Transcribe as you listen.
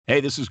Hey,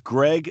 this is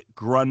Greg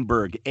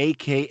Grunberg,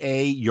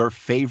 a.k.a. your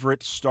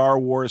favorite Star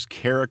Wars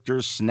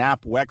character,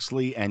 Snap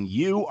Wexley, and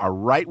you are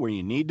right where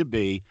you need to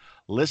be,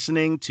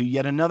 listening to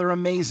yet another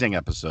amazing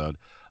episode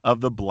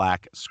of the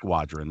Black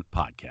Squadron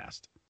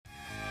podcast.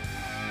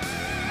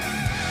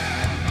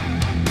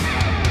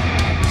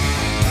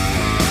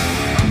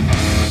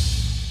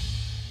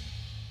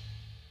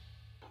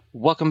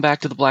 Welcome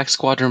back to the Black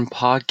Squadron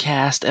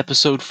podcast,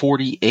 episode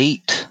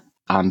 48.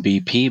 I'm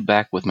BP,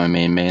 back with my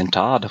main man,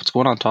 Todd. What's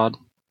going on, Todd?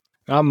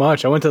 Not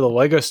much. I went to the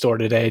Lego store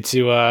today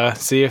to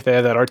see if they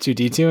had that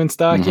R2-D2 in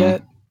stock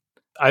yet.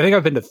 I think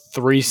I've been to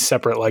 3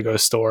 separate Lego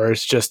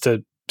stores just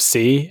to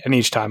see, and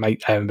each time I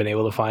haven't been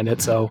able to find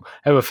it. So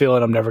I have a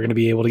feeling I'm never going to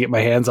be able to get my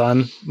hands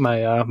on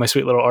my my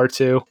sweet little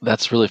R2.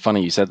 That's really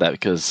funny you said that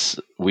because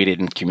we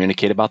didn't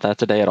communicate about that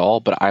today at all,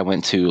 but I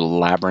went to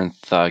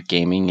Labyrinth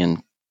Gaming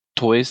and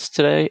Toys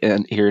today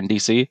and here in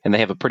DC, and they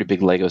have a pretty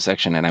big Lego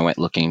section, and I went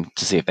looking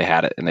to see if they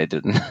had it, and they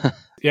didn't.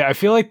 Yeah, I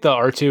feel like the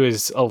R2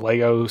 is a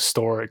Lego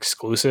store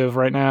exclusive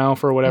right now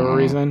for whatever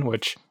reason,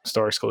 which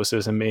store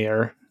exclusives and me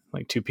are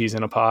like 2 peas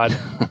in a pod.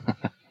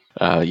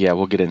 Yeah,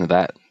 we'll get into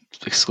that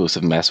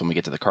exclusive mess when we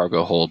get to the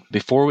cargo hold.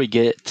 Before we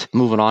get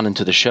moving on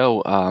into the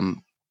show,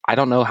 I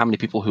don't know how many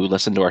people who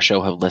listen to our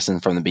show have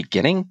listened from the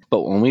beginning,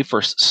 but when we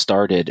first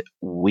started,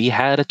 we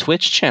had a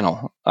Twitch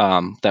channel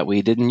that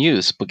we didn't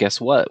use. But guess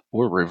what?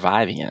 We're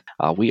reviving it.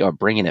 We are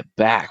bringing it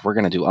back. We're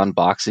going to do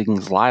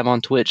unboxings live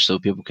on Twitch so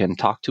people can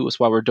talk to us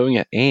while we're doing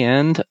it.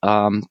 And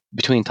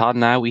between Todd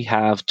and I, we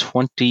have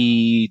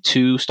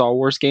 22 Star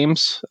Wars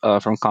games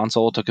from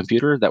console to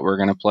computer that we're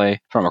going to play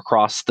from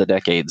across the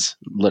decades,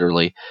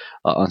 literally,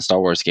 on Star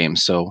Wars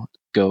games. So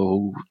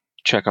go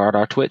check out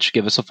our Twitch.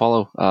 Give us a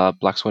follow,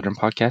 Black Squadron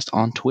Podcast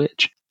on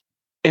Twitch.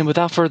 And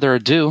without further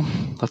ado,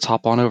 let's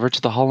hop on over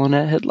to the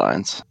HoloNet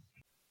headlines.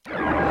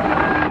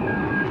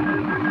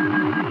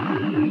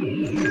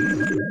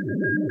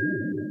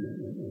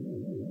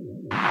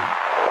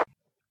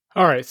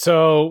 All right,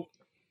 so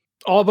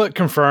all but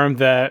confirmed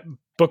that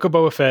Book of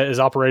Boba Fett is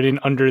operating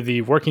under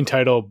the working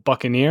title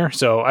Buccaneer.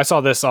 So I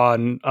saw this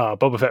on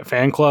Boba Fett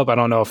Fan Club. I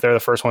don't know if they're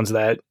the first ones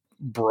that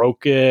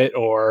broke it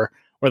or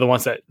the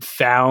ones that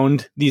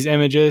found these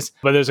images,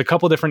 but there's a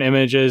couple different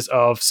images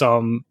of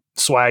some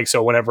swag.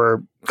 So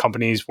whenever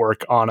companies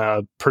work on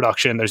a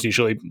production, there's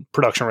usually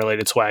production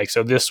related swag.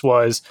 So this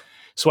was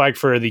swag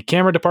for the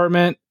camera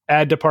department,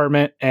 ad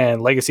department,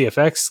 and Legacy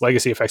FX.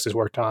 Legacy FX has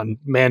worked on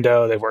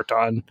Mando. They've worked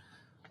on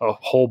a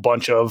whole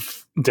bunch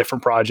of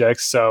different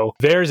projects. So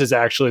theirs is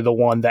actually the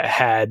one that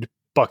had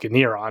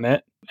Buccaneer on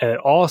it. And it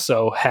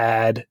also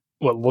had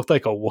what looked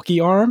like a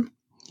Wookiee arm.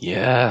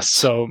 Yes.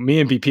 So me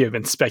and BP have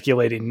been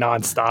speculating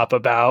nonstop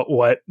about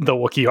what the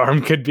Wookiee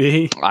arm could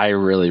be. I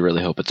really,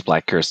 really hope it's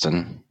Black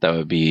Kirsten. That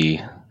would be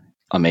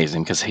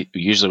amazing because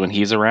usually when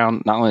he's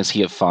around, not only is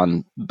he a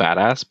fun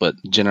badass, but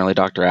generally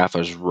Dr.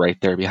 Aphra's right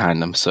there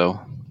behind him. So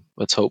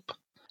let's hope.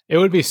 It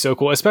would be so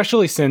cool,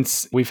 especially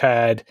since we've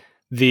had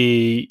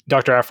the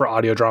Dr. Aphra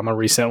audio drama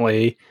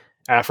recently.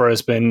 Aphra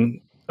has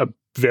been a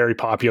very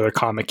popular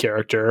comic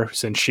character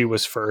since she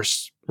was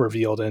first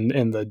revealed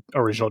in the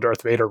original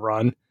Darth Vader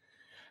run.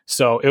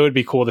 So it would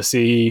be cool to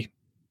see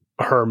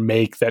her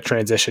make that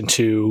transition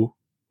to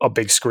a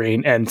big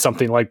screen and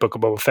something like Book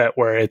of Boba Fett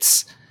where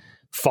it's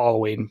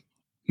following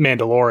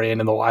Mandalorian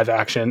in the live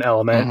action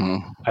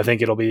element. I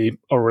think it'll be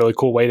a really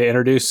cool way to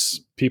introduce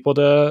people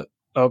to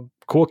a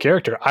cool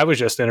character. I was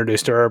just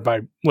introduced to her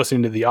by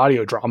listening to the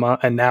audio drama,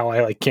 and now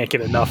I can't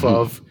get enough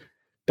of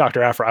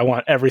Dr. Aphra. I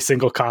want every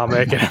single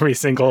comic and every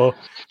single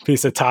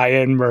piece of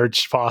tie-in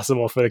merch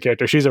possible for the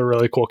character. She's a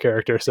really cool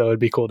character, so it'd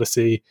be cool to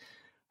see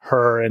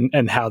her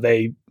and how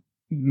they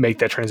make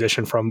that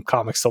transition from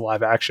comics to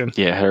live action.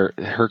 Yeah,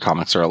 her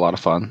comics are a lot of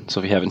fun. So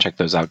if you haven't checked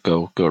those out,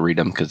 go read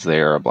them because they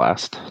are a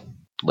blast,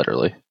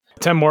 literally.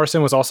 Tim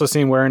Morrison was also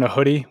seen wearing a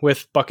hoodie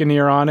with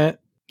Buccaneer on it.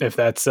 If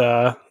that's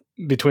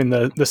between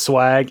the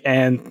swag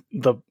and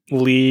the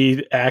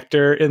lead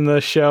actor in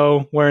the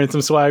show wearing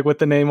some swag with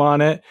the name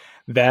on it,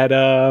 that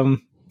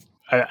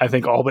I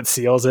think all but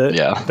seals it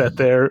that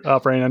they're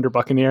operating under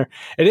Buccaneer.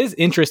 It is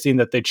interesting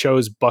that they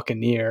chose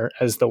Buccaneer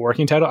as the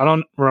working title. I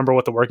don't remember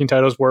what the working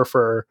titles were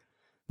for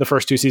the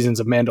first 2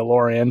 seasons of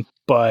Mandalorian,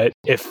 but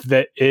if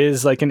that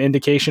is an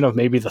indication of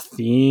maybe the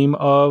theme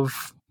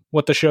of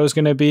what the show is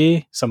going to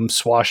be, some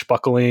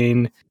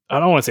swashbuckling, I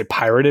don't want to say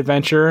pirate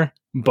adventure,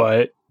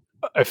 but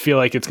I feel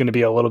like it's going to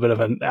be a little bit of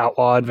an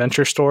outlaw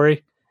adventure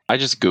story. I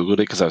just Googled it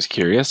because I was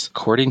curious.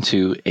 According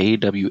to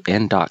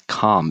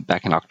AWN.com,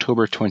 back in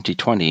October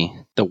 2020,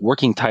 the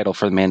working title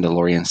for The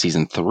Mandalorian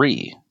Season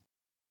 3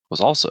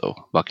 was also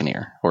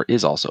Buccaneer, or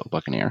is also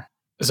Buccaneer.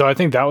 So I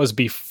think that was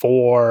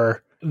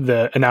before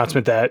the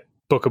announcement that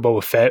Book of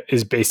Boba Fett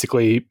is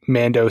basically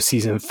Mando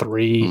Season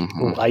 3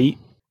 light.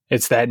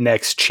 It's that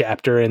next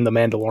chapter in the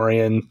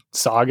Mandalorian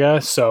saga.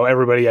 So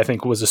everybody, I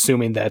think, was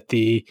assuming that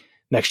the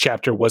next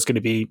chapter was going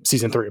to be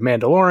Season 3 of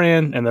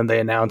Mandalorian, and then they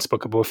announced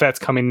Book of Boba Fett's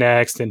coming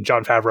next, and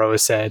Jon Favreau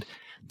has said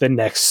the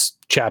next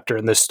chapter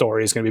in this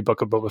story is going to be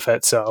Book of Boba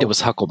Fett. So it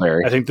was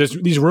Huckleberry. I think there's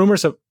these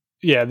rumors of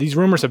these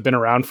rumors have been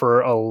around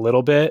for a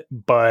little bit,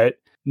 but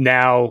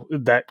now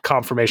that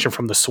confirmation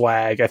from the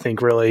swag, I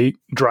think, really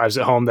drives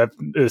it home that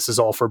this is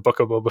all for Book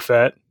of Boba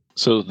Fett.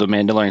 So the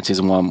Mandalorian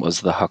season 1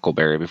 was the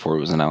Huckleberry before it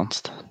was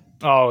announced.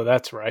 Oh,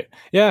 that's right.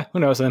 Yeah, who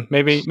knows then?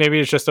 Maybe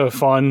it's just a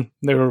fun.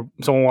 They were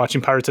someone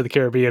watching Pirates of the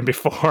Caribbean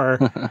before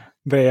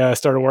they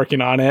started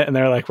working on it, and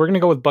they're like, we're going to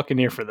go with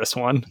Buccaneer for this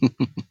one.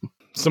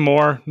 Some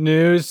more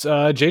news.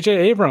 J.J.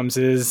 Abrams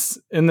is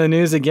in the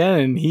news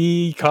again.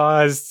 He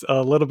caused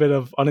a little bit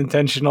of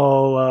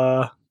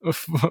unintentional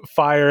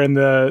fire in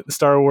the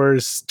Star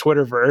Wars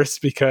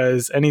Twitterverse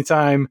because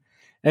anytime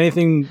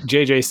anything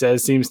JJ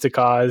says seems to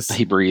cause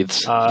he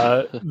breathes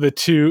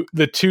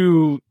the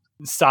two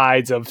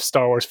sides of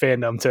Star Wars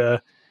fandom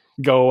to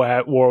go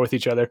at war with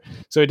each other.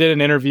 So he did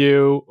an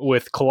interview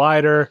with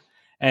Collider,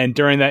 and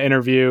during that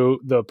interview,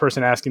 the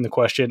person asking the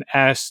question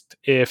asked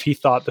if he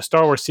thought the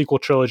Star Wars sequel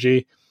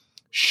trilogy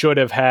should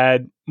have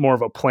had more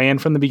of a plan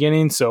from the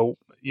beginning. So,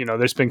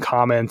 there's been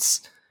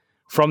comments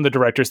from the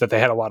directors that they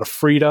had a lot of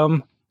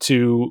freedom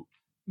to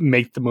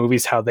make the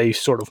movies how they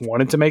sort of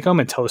wanted to make them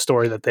and tell the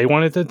story that they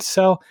wanted to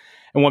tell.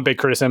 And one big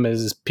criticism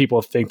is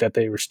people think that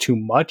there was too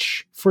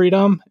much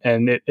freedom,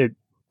 and it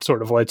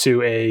sort of led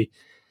to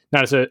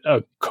not as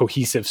a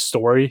cohesive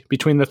story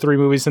between the three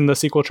movies in the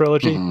sequel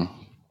trilogy. Mm-hmm.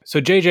 So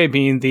JJ,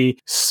 being the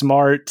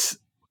smart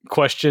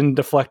question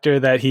deflector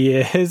that he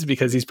is,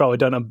 because he's probably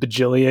done a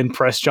bajillion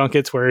press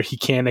junkets where he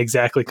can't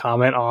exactly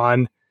comment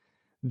on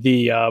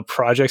the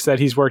projects that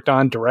he's worked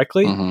on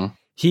directly. Mm-hmm.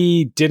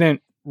 He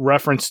didn't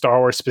reference Star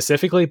Wars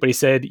specifically, but he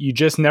said, you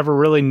just never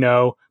really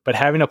know, but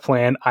having a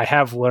plan, I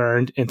have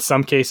learned in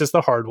some cases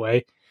the hard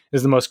way,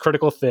 is the most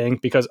critical thing,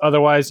 because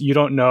otherwise you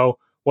don't know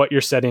what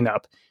you're setting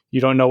up. You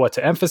don't know what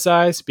to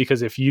emphasize,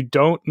 because if you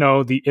don't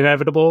know the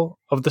inevitable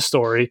of the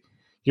story,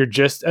 you're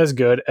just as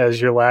good as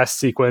your last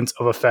sequence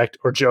of effect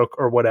or joke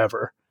or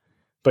whatever.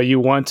 But you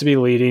want to be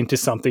leading to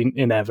something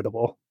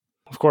inevitable.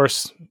 Of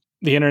course,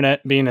 the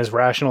internet, being as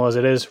rational as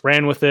it is,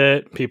 ran with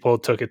it. People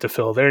took it to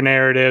fill their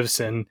narratives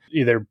and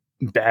either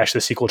bash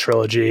the sequel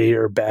trilogy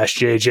or bash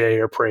JJ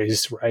or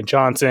praise Rian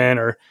Johnson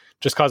or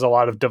just cause a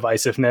lot of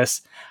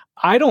divisiveness.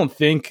 I don't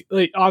think,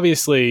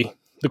 obviously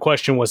the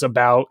question was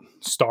about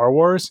Star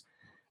Wars,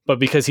 but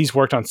because he's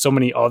worked on so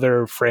many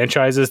other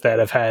franchises that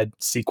have had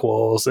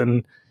sequels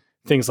and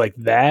things like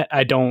that,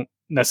 I don't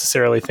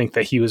necessarily think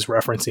that he was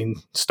referencing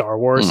Star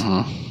Wars.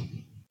 Mm-hmm.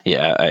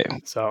 Yeah,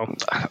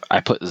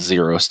 I put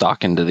zero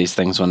stock into these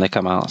things when they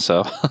come out,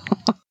 so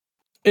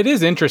it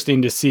is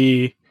interesting to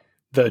see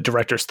the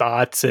director's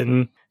thoughts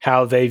and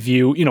how they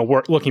view,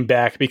 work looking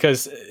back,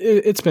 because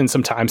it's been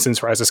some time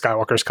since Rise of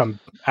Skywalker's come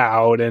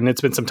out, and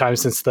it's been some time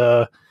since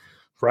the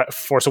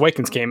Force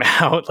Awakens came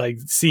out, like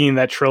seeing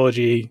that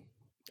trilogy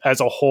as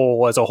a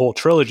whole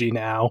trilogy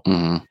now,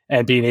 mm-hmm.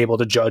 and being able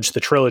to judge the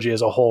trilogy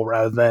as a whole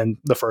rather than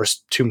the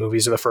first two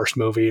movies or the first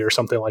movie or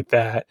something like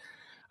that,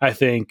 I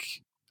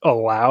think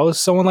allows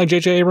someone like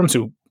J.J. Abrams,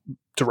 who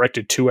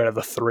directed 2 out of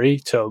the 3,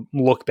 to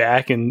look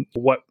back and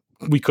what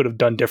we could have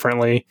done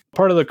differently.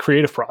 Part of the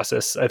creative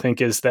process, I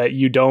think, is that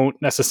you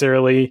don't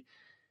necessarily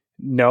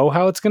know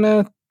how it's going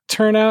to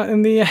turn out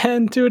in the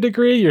end to a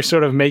degree. You're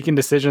sort of making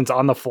decisions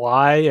on the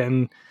fly,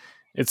 and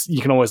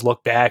you can always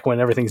look back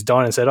when everything's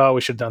done and said, oh,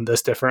 we should have done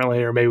this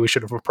differently, or maybe we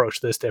should have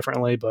approached this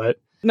differently,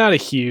 but not a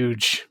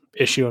huge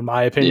issue in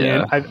my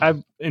opinion. Yeah.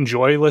 I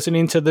enjoy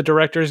listening to the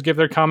directors give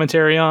their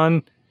commentary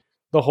on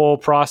the whole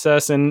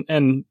process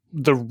and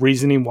the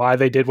reasoning why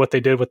they did what they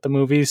did with the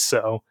movies.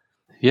 So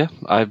yeah,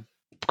 I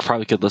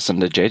probably could listen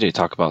to JJ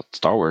talk about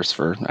Star Wars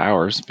for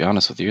hours, to be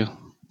honest with you.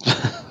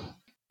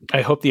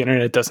 I hope the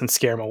internet doesn't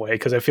scare him away,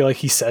 because I feel like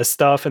he says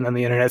stuff and then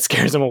the internet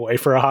scares him away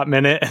for a hot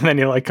minute, and then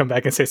he'll come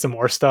back and say some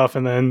more stuff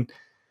and then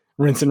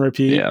rinse and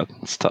repeat. Yeah,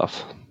 it's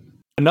tough.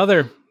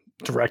 Another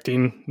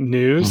directing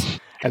news,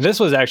 and this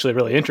was actually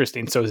really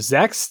interesting. So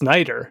Zack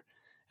Snyder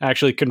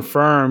actually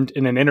confirmed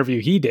in an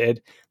interview he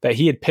did that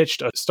he had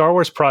pitched a Star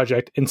Wars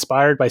project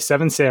inspired by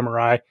Seven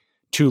Samurai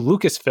to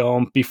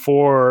Lucasfilm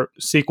before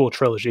sequel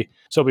trilogy.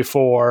 So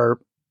before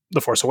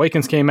The Force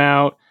Awakens came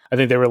out, I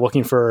think they were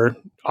looking for,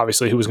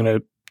 obviously, who was going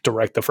to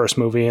direct the first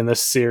movie in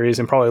this series,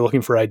 and probably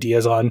looking for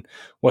ideas on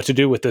what to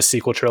do with this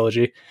sequel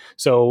trilogy.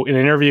 So in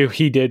an interview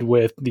he did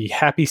with the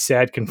Happy,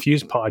 Sad,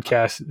 Confused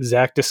podcast,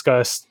 Zach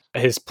discussed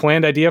his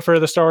planned idea for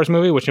the Star Wars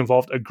movie, which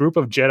involved a group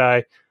of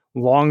Jedi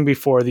long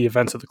before the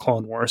events of the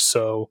Clone Wars.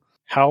 So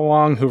how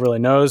long? Who really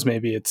knows?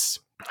 Maybe it's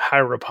High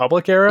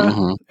Republic era,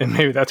 mm-hmm. and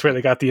maybe that's where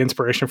they got the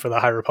inspiration for the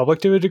High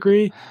Republic to a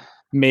degree.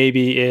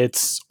 Maybe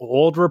it's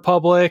Old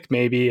Republic.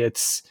 Maybe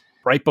it's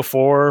right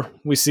before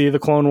we see the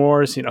Clone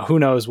Wars. Who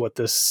knows what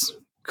this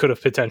could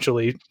have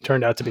potentially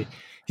turned out to be.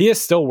 He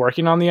is still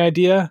working on the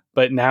idea,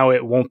 but now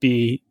it won't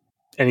be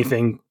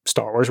anything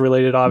Star Wars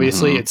related,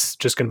 obviously. Mm-hmm. It's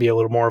just going to be a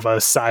little more of a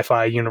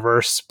sci-fi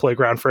universe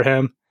playground for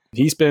him.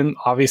 He's been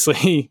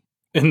obviously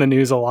in the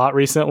news a lot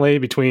recently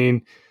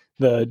between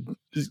the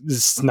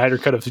Snyder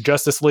Cut of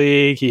Justice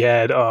League. He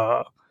had,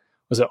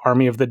 was it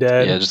Army of the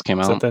Dead? Yeah, it just came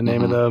out. Is that the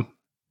name of the...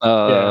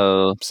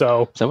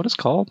 So is that what it's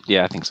called?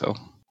 Yeah, I think so.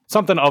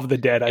 something of the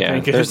dead. I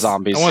think there's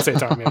zombies. I want to say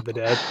it's Army of the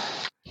Dead.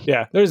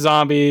 Yeah, there's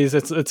zombies.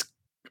 It's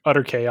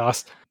utter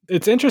chaos.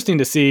 It's interesting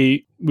to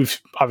see.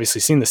 We've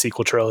obviously seen the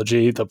sequel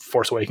trilogy, The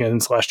Force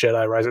Awakens, Last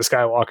Jedi, Rise of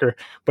Skywalker,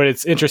 but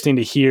it's interesting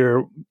to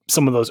hear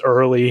some of those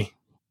early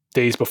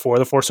days before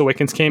The Force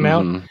Awakens came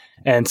out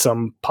and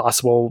some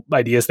possible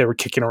ideas they were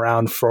kicking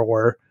around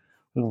for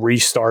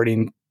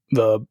restarting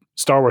the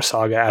Star Wars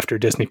saga after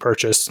Disney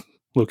purchased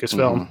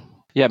Lucasfilm.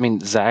 Yeah, I mean,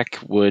 Zach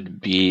would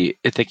be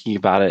thinking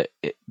about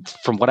it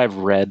from what I've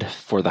read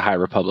for the High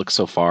Republic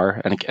so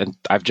far, and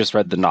I've just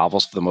read the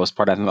novels for the most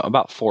part. I'm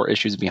about 4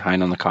 issues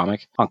behind on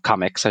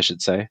comics, I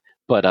should say.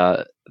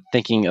 But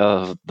thinking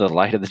of the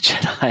Light of the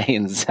Jedi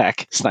and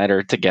Zack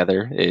Snyder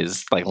together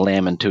is like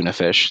lamb and tuna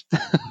fish.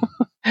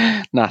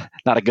 not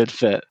a good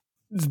fit.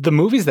 The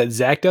movies that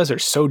Zach does are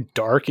so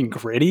dark and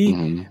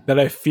gritty that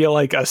I feel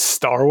like a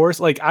Star Wars,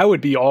 like I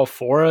would be all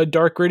for a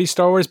dark, gritty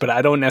Star Wars, but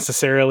I don't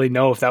necessarily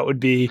know if that would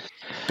be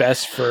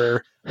best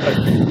for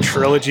a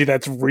trilogy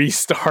that's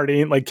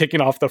restarting, like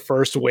kicking off the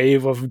first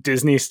wave of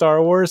Disney Star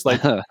Wars.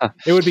 Like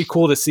it would be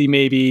cool to see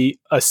maybe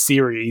a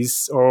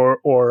series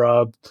or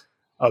a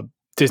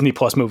Disney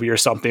Plus movie or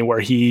something where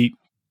he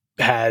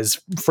has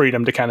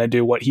freedom to kind of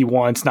do what he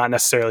wants, not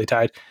necessarily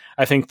tied.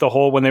 I think the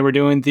whole, when they were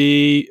doing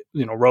the,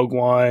 Rogue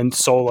One,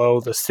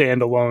 Solo, the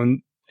standalone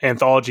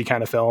anthology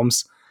kind of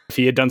films, if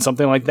he had done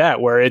something like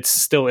that, where it's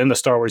still in the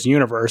Star Wars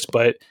universe,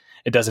 but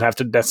it doesn't have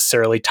to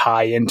necessarily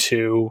tie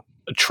into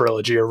a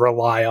trilogy or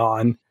rely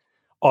on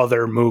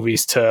other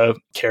movies to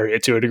carry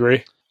it to a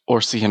degree.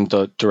 Or see him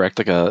direct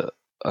like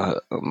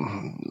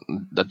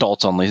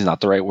adults only is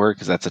not the right word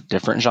because that's a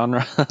different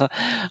genre,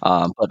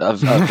 but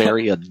a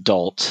very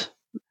adult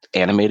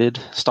animated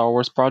Star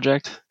Wars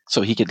project,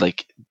 so he could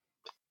like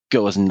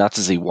go as nuts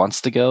as he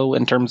wants to go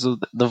in terms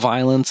of the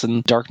violence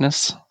and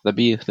darkness. That'd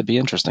be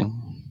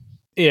interesting.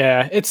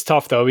 Yeah, it's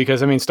tough though,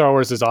 because I mean, Star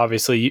Wars is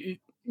obviously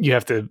you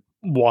have to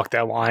walk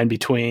that line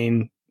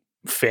between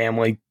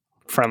family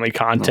friendly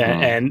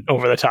content and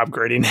over the top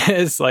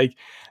grittiness. Like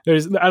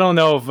I don't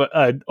know if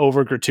an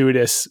over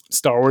gratuitous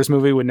Star Wars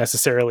movie would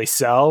necessarily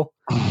sell.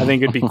 I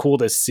think it'd be cool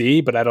to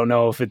see, but I don't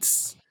know if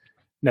it's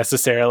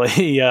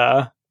necessarily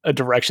a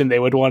direction they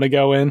would want to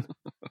go in.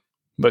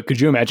 But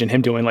could you imagine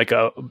him doing like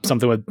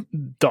something with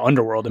the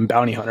underworld and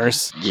bounty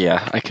hunters?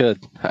 Yeah, I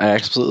could. I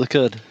absolutely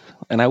could.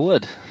 And I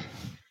would. A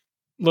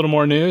little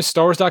more news.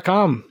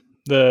 StarWars.com.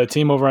 The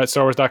team over at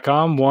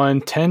StarWars.com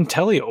won 10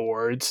 Telly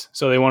Awards.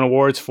 So they won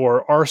awards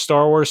for Our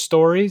Star Wars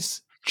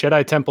Stories,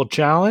 Jedi Temple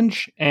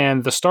Challenge,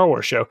 and the Star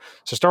Wars Show.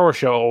 So Star Wars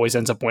Show always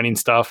ends up winning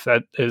stuff.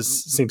 That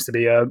seems to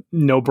be a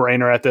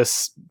no-brainer at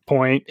this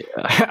point.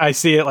 Yeah. I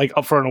see it like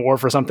up for an award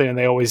for something, and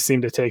they always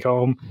seem to take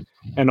home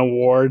an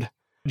award.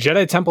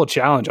 Jedi Temple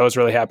Challenge, I was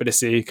really happy to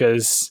see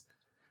because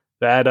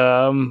that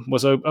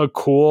was a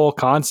cool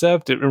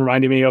concept. It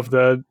reminded me of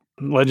the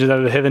Legend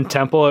of the Hidden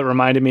Temple. It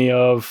reminded me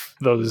of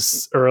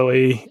those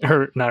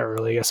older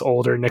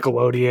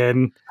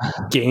Nickelodeon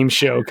game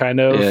show kind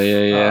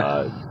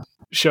of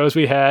shows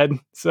we had.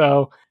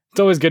 So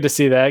it's always good to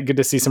see that. Good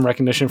to see some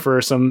recognition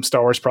for some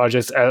Star Wars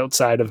projects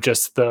outside of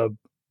just the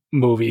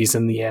movies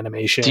and the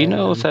animation. Do you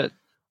know if that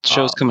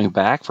show's coming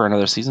back for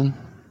another season?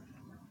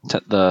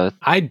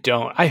 I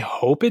don't. I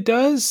hope it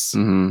does.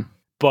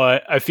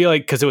 But I feel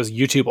like because it was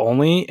YouTube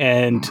only,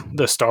 and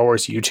the Star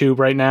Wars YouTube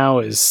right now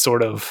is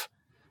sort of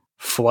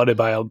flooded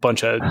by a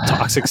bunch of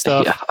toxic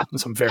stuff,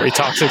 some very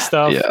toxic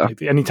stuff. Yeah.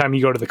 Like, anytime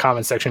you go to the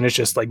comment section, it's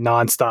just like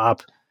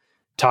nonstop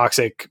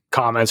toxic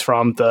comments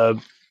from the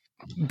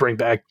bring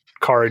back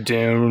Cara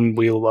Dune,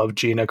 we love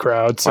Gina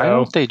crowd. So why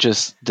don't they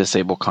just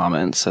disable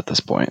comments at this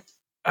point?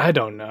 I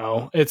don't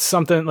know. It's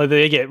something like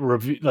they get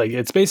review, like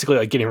it's basically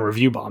like getting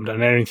review bombed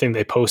on anything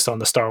they post on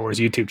the Star Wars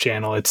YouTube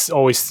channel. It's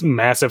always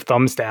massive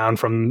thumbs down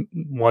from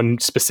one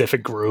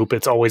specific group.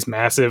 It's always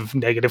massive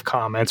negative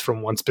comments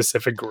from one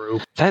specific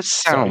group. That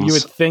sounds. So you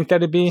would think that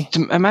it'd be.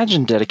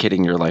 Imagine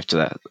dedicating your life to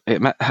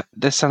that.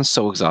 This sounds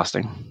so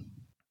exhausting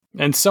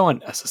and so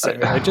unnecessary.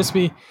 Like just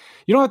be.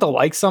 You don't have to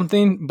like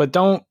something, but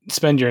don't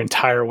spend your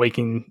entire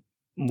waking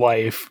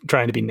life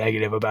trying to be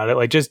negative about it.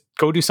 Like just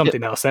go do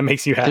something else that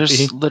makes you happy.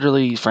 There's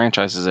literally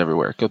franchises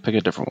everywhere. Go pick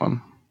a different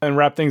one. And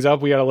wrap things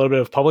up, we got a little bit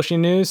of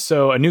publishing news.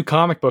 So a new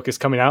comic book is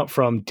coming out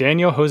from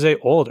Daniel Jose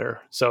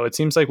Older. So it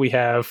seems like we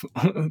have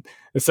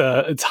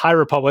it's High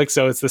Republic,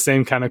 so it's the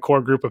same kind of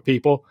core group of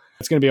people.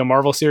 It's going to be a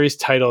Marvel series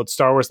titled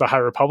Star Wars: The High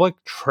Republic: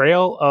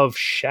 Trail of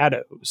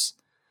Shadows.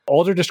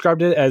 Older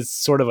described it as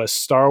sort of a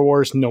Star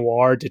Wars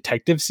noir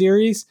detective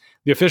series.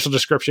 The official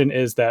description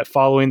is that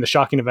following the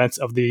shocking events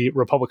of the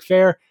Republic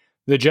Fair,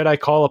 the Jedi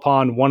call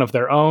upon one of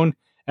their own,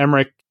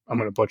 Emmerich, I'm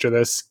going to butcher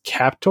this,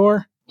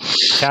 Captor,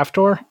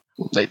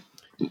 to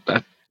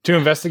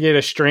investigate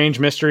a strange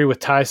mystery with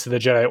ties to the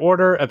Jedi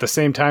Order. At the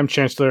same time,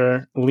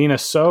 Chancellor Lena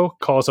So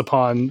calls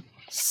upon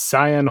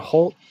Cyan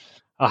Holt,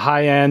 a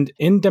high-end,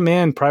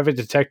 in-demand private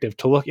detective,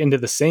 to look into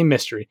the same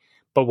mystery,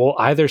 but will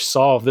either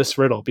solve this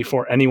riddle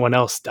before anyone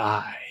else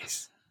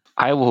dies.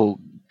 I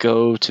will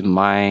go to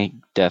my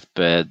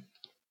deathbed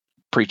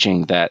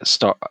preaching that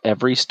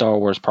every Star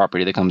Wars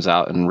property that comes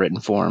out in written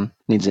form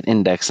needs an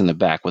index in the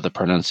back with a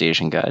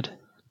pronunciation guide.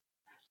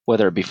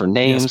 Whether it be for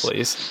names, Yes,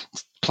 please.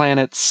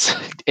 planets,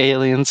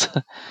 aliens,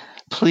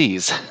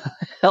 please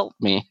help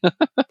me.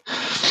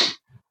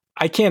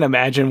 I can't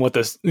imagine what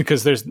this,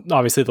 because there's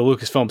obviously the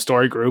Lucasfilm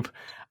Story Group.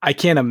 I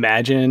can't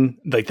imagine,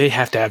 like, they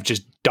have to have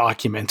just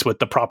documents with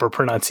the proper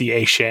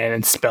pronunciation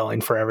and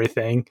spelling for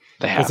everything.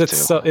 They have to.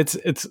 So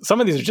it's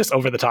some of these are just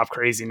over the top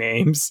crazy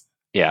names.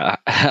 Yeah,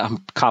 I'm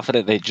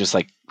confident they just,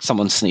 like,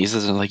 someone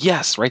sneezes and like,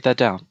 yes, write that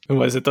down.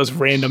 Was it those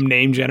random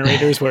name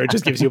generators where it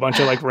just gives you a bunch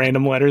of like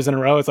random letters in a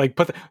row? It's like,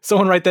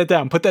 someone write that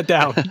down, put that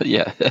down.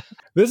 Yeah.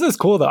 This is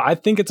cool though. I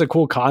think it's a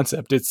cool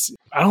concept.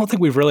 I don't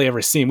think we've really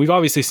ever seen, we've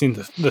obviously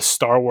seen the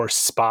Star Wars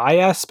spy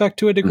aspect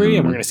to a degree,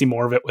 and we're going to see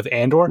more of it with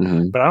Andor,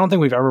 but I don't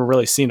think we've ever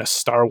really seen a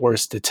Star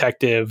Wars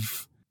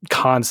detective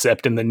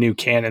concept in the new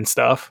canon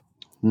stuff.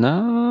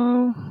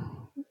 No,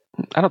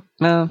 I don't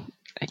know.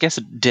 I guess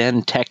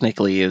Den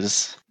technically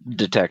is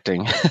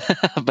detecting,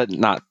 but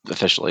not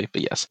officially,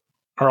 but yes.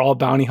 Are all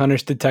bounty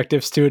hunters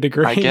detectives to a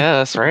degree? I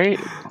guess, right?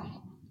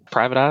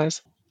 Private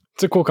eyes.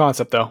 It's a cool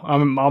concept, though.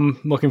 I'm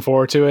looking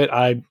forward to it.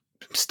 I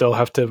still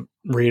have to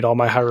read all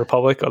my High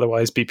Republic,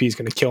 otherwise BP is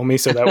going to kill me,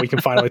 so that we can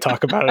finally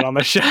talk about it on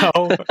the show.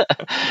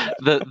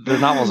 The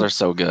novels are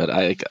so good.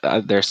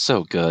 They're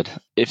so good.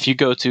 If you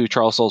go to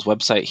Charles Soule's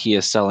website, he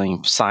is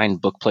selling signed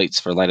book plates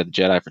for Light of the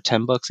Jedi for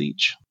 $10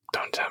 each.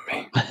 Don't tempt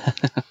me.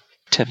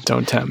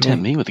 Don't tempt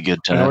me with a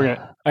good time.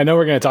 I know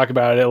we're going to talk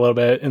about it a little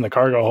bit in the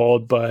cargo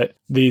hold, but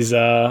these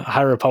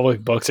High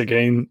Republic books are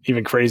getting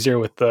even crazier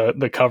with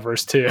the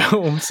covers too.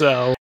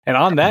 So, and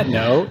on that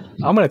note,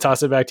 I'm going to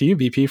toss it back to you,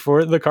 BP,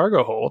 for the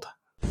cargo hold.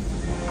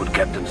 Put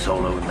Captain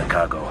Solo in the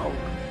cargo hold.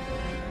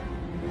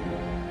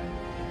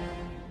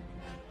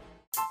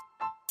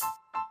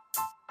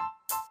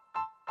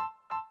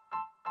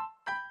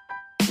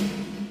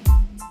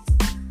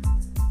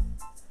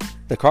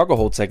 The Cargo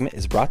Hold segment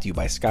is brought to you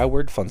by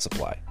Skyward Fun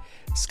Supply.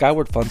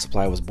 Skyward Fun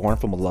Supply was born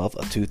from a love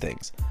of two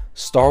things: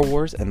 Star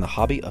Wars and the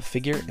hobby of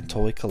figure and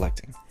toy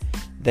collecting.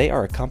 They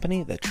are a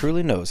company that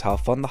truly knows how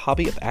fun the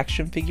hobby of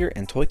action figure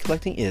and toy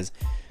collecting is,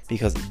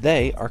 because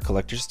they are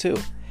collectors too,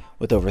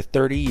 with over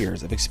 30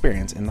 years of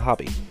experience in the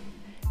hobby.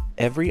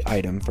 Every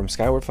item from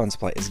Skyward Fun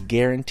Supply is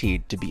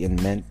guaranteed to be in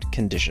mint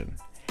condition.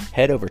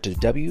 Head over to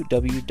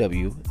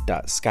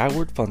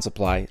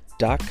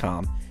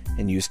www.skywardfunsupply.com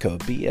and use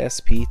code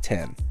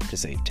BSP10 to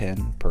save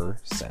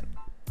 10%.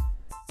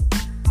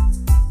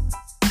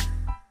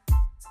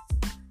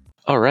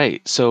 All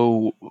right,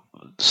 so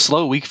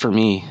slow week for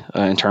me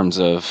in terms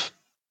of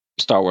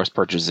Star Wars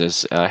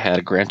purchases. I had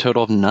a grand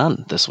total of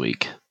none this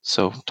week.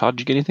 So, Todd, did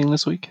you get anything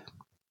this week?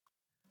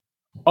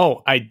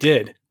 Oh, I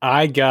did.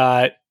 I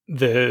got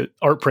the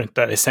art print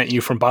that I sent you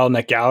from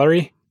Bottleneck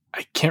Gallery.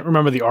 I can't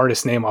remember the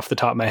artist's name off the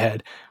top of my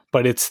head,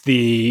 but it's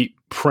the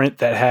print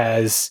that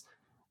has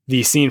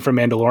the scene from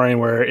Mandalorian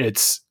where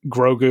it's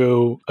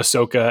Grogu,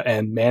 Ahsoka,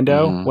 and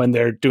Mando when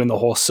they're doing the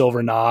whole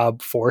silver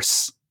knob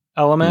force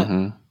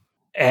element.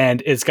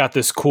 And it's got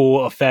this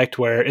cool effect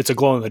where it's a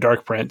glow in the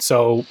dark print.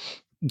 So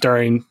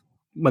when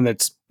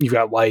you've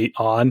got light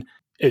on,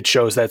 it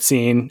shows that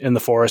scene in the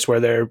forest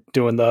where they're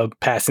doing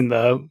passing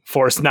the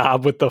force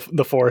knob with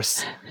the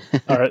force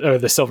or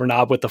the silver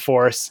knob with the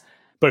force.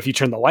 But if you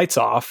turn the lights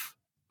off,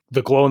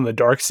 the glow in the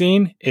dark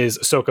scene is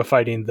Ahsoka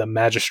fighting the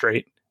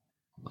magistrate.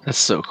 That's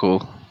so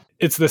cool.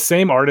 It's the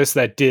same artist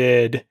that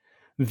did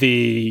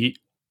the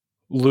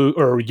Luke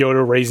or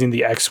Yoda raising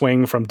the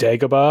X-Wing from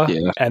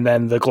Dagobah, and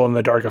then the glow in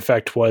the dark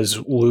effect was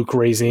Luke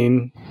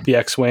raising the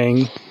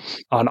X-Wing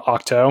on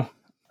Octo.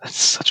 That's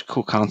such a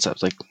cool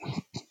concept. Like,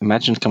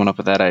 imagine coming up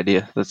with that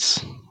idea.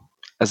 That's,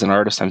 as an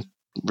artist, I'm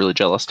really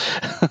jealous.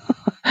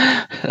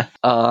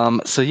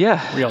 So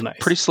yeah, real nice.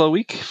 Pretty slow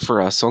week for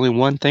us. Only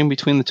one thing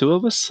between the two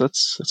of us.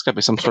 That's got to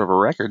be some sort of a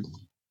record.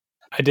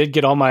 I did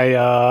get all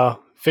my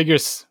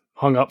figures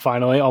hung up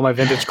finally. All my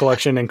vintage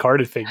collection and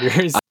carded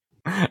figures.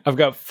 I've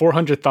got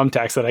 400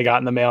 thumbtacks that I got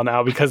in the mail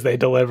now because they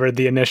delivered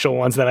the initial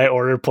ones that I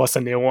ordered plus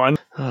a new one.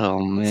 Oh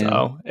man!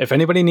 So if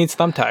anybody needs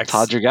thumbtacks,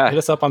 Todd, your guy, hit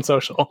us up on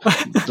social.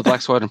 The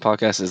Black Squadron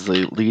Podcast is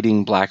the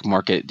leading black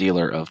market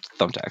dealer of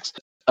thumbtacks.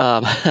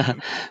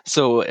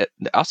 So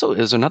also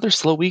is another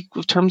slow week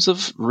in terms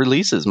of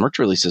releases, merch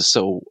releases.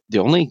 So the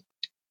only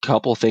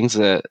couple things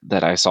that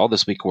I saw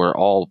this week were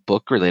all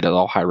book related,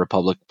 all High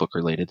Republic book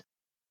related.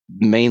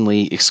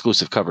 Mainly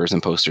exclusive covers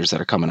and posters that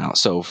are coming out.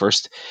 So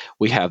first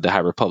we have the High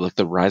Republic,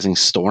 The Rising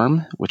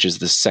Storm, which is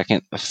the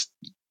second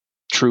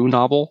true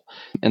novel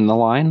in the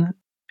line.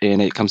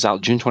 And it comes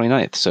out June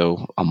 29th.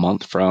 So a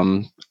month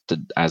from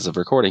as of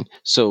recording.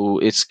 So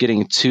it's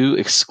getting 2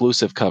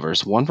 exclusive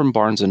covers, one from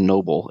Barnes &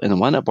 Noble. And the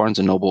one at Barnes &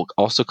 Noble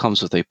also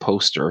comes with a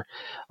poster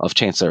of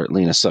Chancellor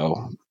Lina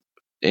Soh.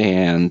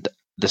 And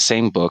the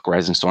same book,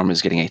 Rising Storm,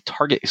 is getting a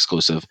Target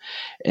exclusive.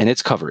 And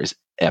its cover is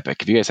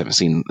epic. If you guys haven't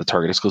seen the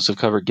Target exclusive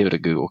cover, give it a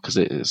Google because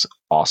it is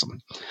awesome.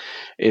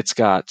 It's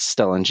got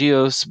Stellan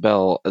Gios,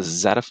 Bell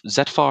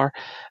Zetfar,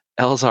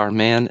 Elzar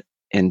Mann,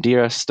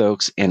 Indira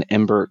Stokes, and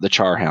Ember the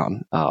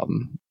Charhound.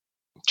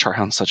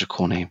 Charhound's such a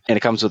cool name. And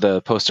it comes with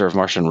a poster of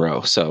Martian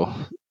Rowe. So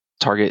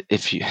Target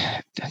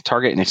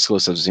and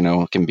exclusives,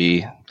 can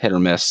be hit or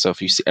miss. So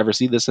if you ever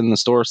see this in the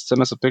store,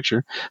 send us a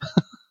picture.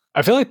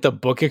 I feel like the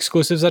book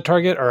exclusives at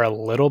Target are a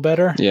little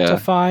better to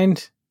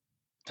find.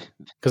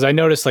 Because I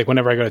noticed, like,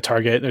 whenever I go to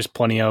Target, there's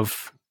plenty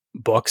of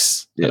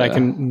books that I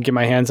can get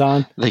my hands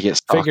on. They get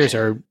stock. Figures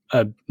are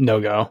a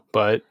no-go,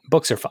 but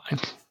books are fine.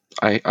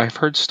 I've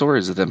heard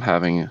stories of them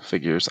having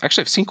figures.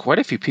 Actually, I've seen quite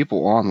a few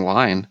people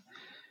online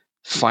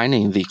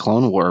finding the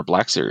Clone War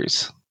Black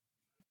Series.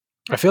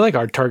 I feel like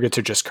our Targets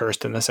are just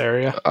cursed in this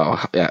area.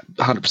 Oh, yeah,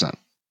 100%.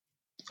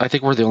 I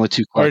think we're the only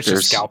two collectors. Or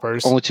it's just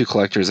scalpers. Only two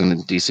collectors in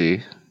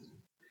DC.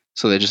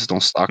 So they just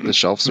don't stock the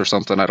shelves or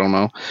something. I don't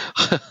know.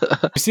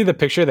 You see the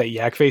picture that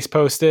Yakface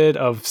posted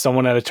of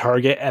someone at a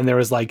Target, and there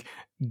was like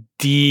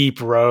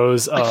deep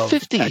rows of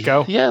 50.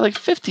 Echo. Yeah, like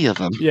 50 of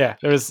them. Yeah,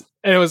 and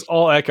it was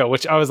all Echo,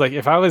 which I was like,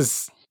 if I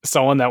was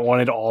someone that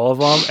wanted all of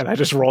them and I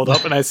just rolled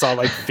up and I saw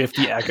like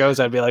 50 Echoes,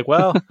 I'd be like,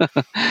 well,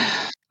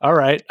 all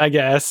right, I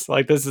guess.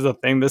 Like, this is a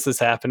thing. This is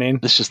happening.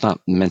 It's just not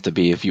meant to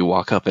be if you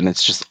walk up and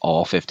it's just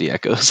all 50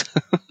 Echoes.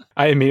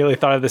 I immediately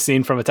thought of the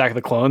scene from Attack of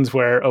the Clones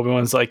where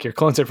Obi-Wan's like, your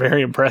clones are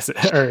very impressive.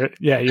 Or,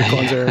 yeah, your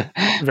clones are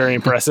very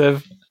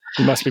impressive.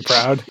 You must be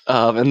proud.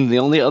 And the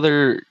only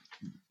other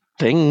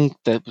thing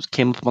that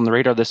came up on the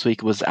radar this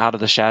week was Out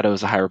of the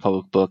Shadows, a High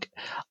Republic book.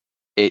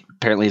 It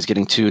apparently is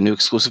getting 2 new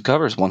exclusive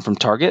covers, one from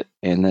Target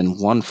and then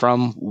one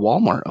from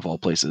Walmart, of all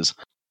places.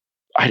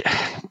 I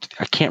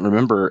can't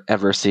remember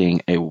ever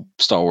seeing a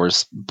Star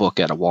Wars book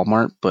at a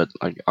Walmart, but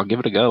I'll give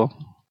it a go.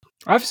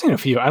 I've seen a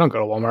few. I don't go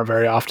to Walmart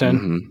very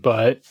often,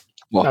 but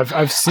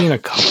I've seen a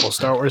couple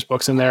Star Wars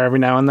books in there every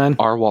now and then.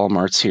 Our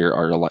Walmarts here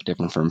are a lot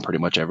different from pretty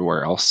much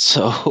everywhere else.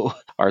 So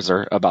ours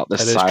are about the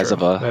size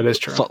of a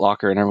Foot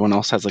Locker, and everyone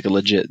else has like a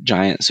legit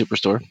giant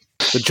superstore.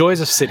 The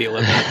joys of city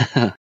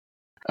living.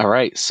 All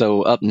right.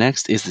 So up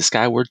next is the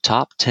Skyward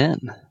Top 10.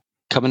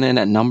 Coming in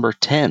at number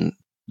 10,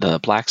 the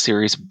Black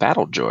Series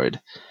Battle Droid.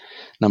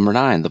 Number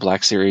 9, the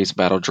Black Series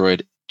Battle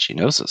Droid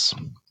Geonosis.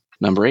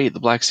 Number 8, the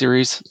Black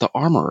Series The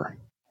Armorer.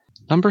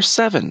 Number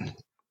 7,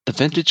 the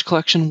Vintage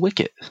Collection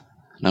Wicket.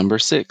 Number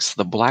 6,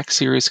 the Black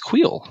Series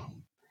Queel.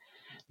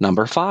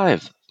 Number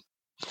 5,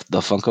 the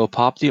Funko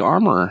Pop The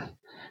Armorer.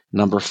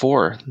 Number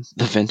 4,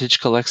 the Vintage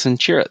Collection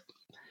Chirrut.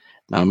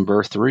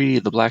 Number 3,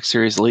 the Black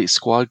Series Elite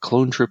Squad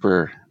Clone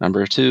Trooper.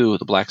 Number 2,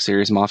 the Black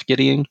Series Moff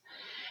Gideon.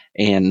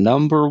 And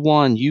number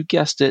 1, you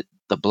guessed it,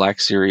 the Black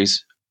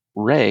Series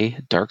Rey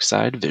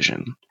Darkside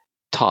Vision.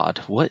 Todd,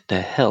 what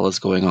the hell is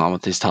going on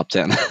with these top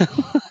 10?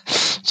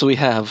 So we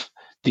have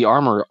the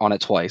Armor on it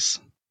twice.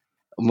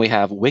 We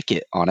have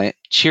Wicket on it,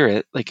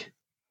 Chirrut,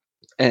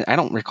 and I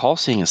don't recall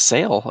seeing a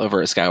sale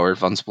over at Skyward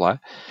Fun Supply.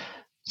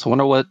 So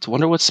wonder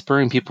what's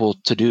spurring people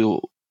to do,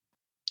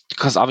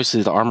 because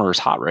obviously the Armor is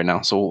hot right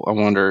now. So I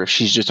wonder if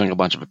she's just doing a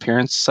bunch of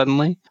appearances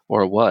suddenly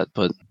or what.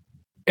 But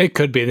it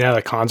could be now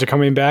that cons are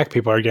coming back.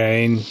 People are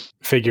getting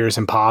figures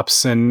and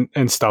pops and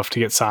stuff to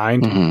get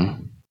signed.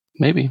 Mm-hmm.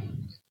 Maybe.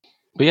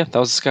 But yeah, that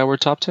was the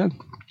Skyward Top 10.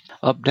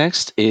 Up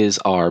next is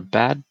our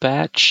Bad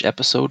Batch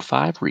Episode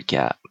 5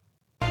 recap.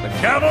 The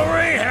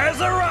cavalry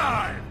has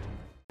arrived!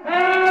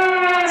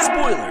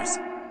 Spoilers!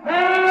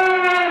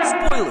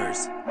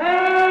 Spoilers!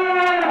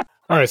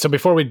 All right, so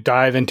before we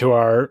dive into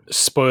our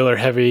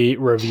spoiler-heavy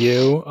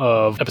review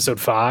of Episode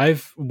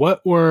 5,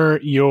 what were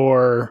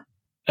your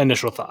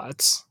initial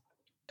thoughts?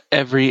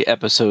 Every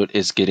episode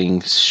is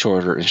getting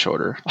shorter and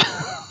shorter.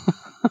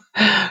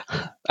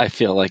 I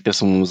feel like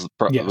this one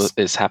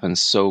it's happened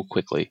so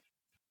quickly.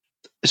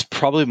 It's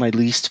probably my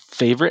least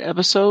favorite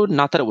episode.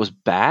 Not that it was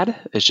bad.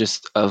 It's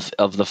just of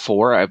the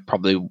 4, I'm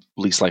probably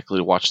least likely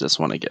to watch this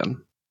one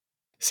again.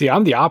 See,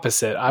 I'm the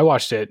opposite. I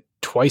watched it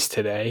twice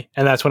today,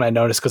 and that's when I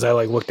noticed, because I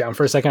looked down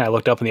for a second. I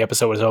looked up and the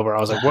episode was over. I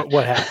was like,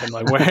 what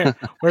happened?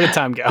 Where did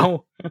time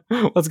go?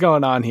 What's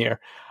going on here?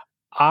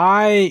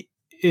 I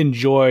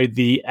enjoyed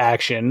the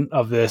action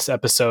of this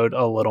episode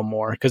a little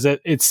more, because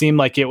it seemed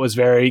like it was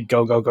very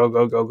go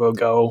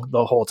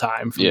the whole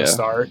time from the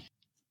start.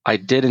 I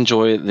did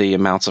enjoy the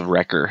amounts of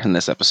Wrecker in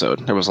this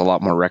episode. There was a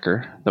lot more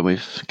Wrecker than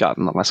we've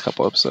gotten the last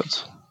couple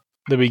episodes.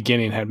 The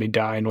beginning had me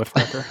dying with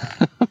Wrecker.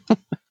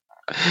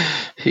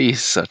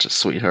 He's such a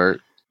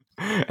sweetheart.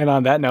 And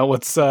on that note,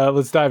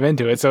 let's dive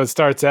into it. So it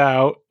starts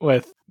out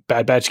with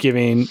Bad Batch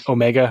giving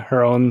Omega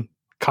her own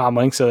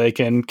comlink so they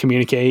can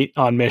communicate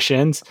on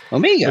missions.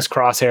 Omega. There's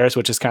Crosshairs,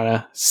 which is kind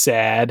of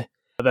sad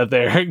that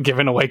they're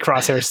giving away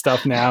Crosshair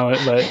stuff now,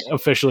 but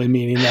officially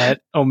meaning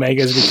that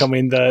Omega is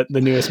becoming the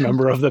newest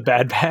member of the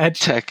Bad Batch.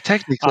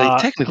 Technically,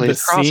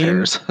 it's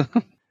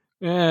Crosshairs.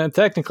 Yeah,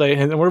 technically,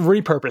 and we're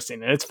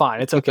repurposing it. It's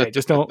fine. It's okay.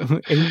 Just don't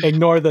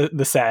ignore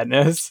the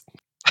sadness.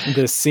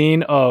 The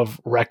scene of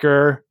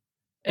Wrecker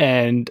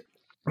and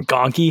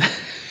Gonky,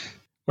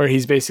 where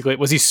he's basically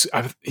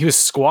he was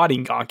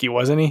squatting Gonky,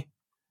 wasn't he?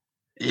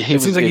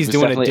 It seems like he's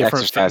doing a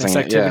different fitness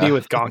activity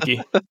with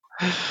Gonky.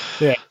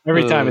 Yeah,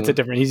 every time it's a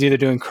different. He's either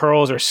doing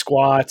curls or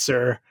squats,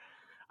 or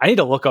I need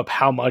to look up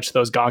how much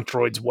those gonk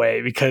droids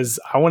weigh because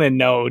I want to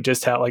know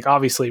just how, like,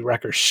 obviously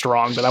Wrecker's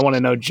strong, but I want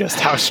to know just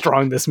how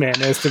strong this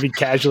man is to be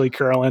casually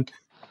curling.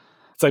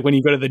 It's like when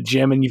you go to the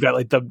gym and you've got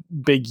like the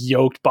big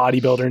yoked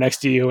bodybuilder next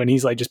to you and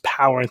he's like just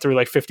powering through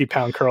like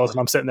 50-pound curls and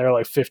I'm sitting there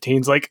like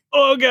 15's like,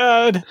 oh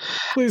God,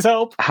 please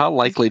help. How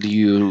likely do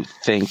you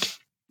think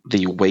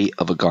the weight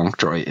of a gonk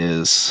droid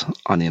is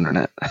on the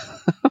internet?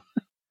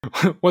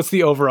 What's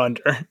the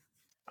over-under?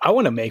 I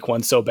want to make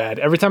one so bad.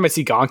 Every time I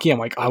see Gonky, I'm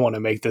like, I want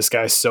to make this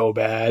guy so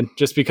bad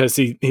just because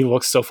he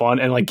looks so fun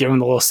and like give him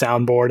the little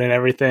soundboard and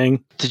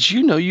everything. Did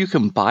you know you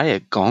can buy a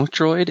gonk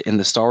droid in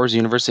the Star Wars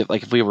universe?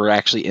 If we were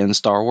actually in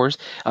Star Wars,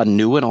 a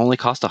new one only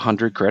cost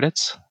 100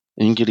 credits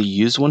and you can get a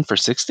used one for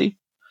 60?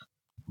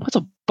 What's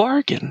a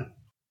bargain?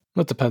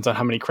 Well, it depends on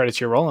how many credits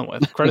you're rolling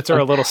with. Credits are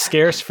a little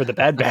scarce for the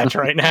Bad Batch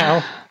right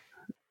now.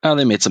 Oh,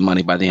 they made some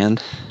money by the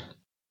end.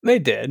 They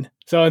did.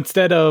 So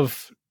instead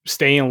of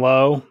staying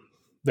low,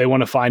 they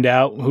want to find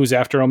out who's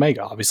after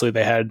Omega. Obviously,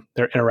 they had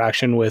their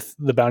interaction with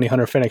the bounty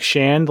hunter Fennec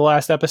Shand the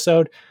last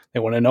episode.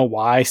 They want to know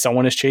why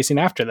someone is chasing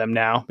after them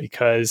now,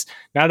 because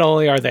not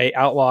only are they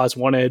outlaws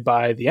wanted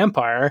by the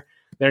Empire,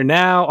 they're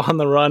now on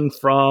the run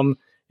from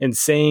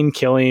insane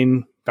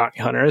killing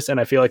bounty hunters. And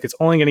I feel like it's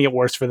only going to get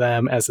worse for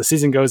them as the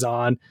season goes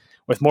on,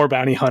 with more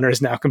bounty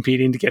hunters now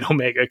competing to get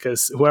Omega,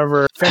 because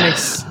whoever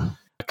Fennec's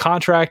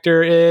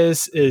contractor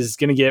is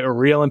going to get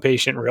real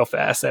impatient real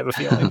fast, I have a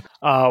feeling.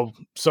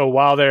 So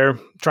while they're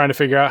trying to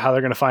figure out how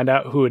they're going to find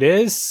out who it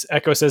is,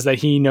 Echo says that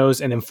he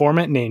knows an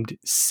informant named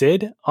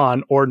Sid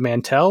on Ord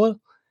Mantell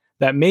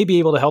that may be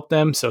able to help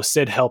them. So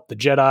Sid helped the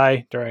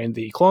Jedi during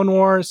the Clone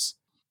Wars.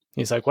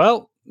 He's like,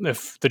 well,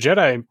 if the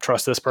Jedi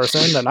trust this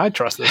person, then I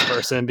trust this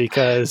person,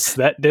 because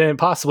that didn't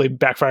possibly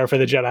backfire for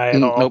the Jedi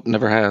at all. Nope,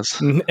 never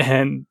has.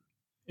 And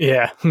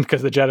yeah,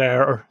 because the Jedi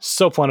are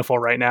so plentiful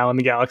right now in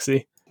the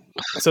galaxy.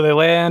 So they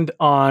land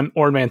on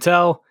Ord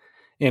Mantell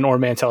in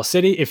Ord Mantell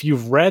City. If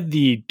you've read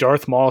the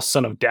Darth Maul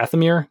Son of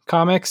Dathomir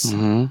comics,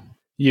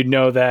 you'd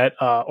know that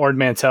Ord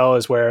Mantell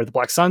is where the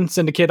Black Sun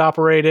Syndicate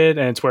operated,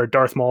 and it's where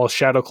Darth Maul's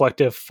Shadow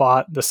Collective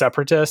fought the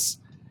Separatists.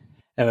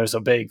 And there's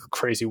a big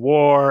crazy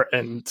war,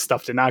 and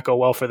stuff did not go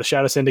well for the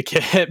Shadow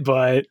Syndicate,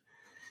 but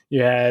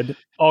you had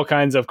all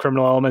kinds of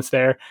criminal elements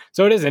there.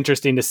 So it is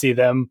interesting to see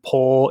them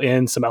pull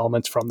in some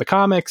elements from the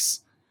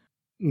comics.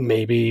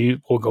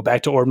 Maybe we'll go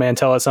back to Ord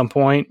Mantell at some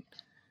point,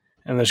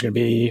 and there's going to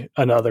be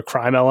another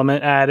crime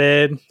element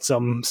added,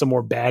 some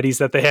more baddies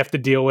that they have to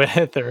deal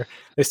with, or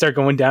they start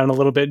going down a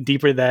little bit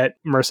deeper that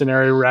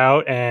mercenary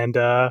route and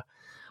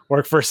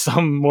work for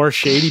some more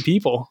shady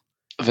people.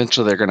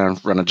 Eventually, they're going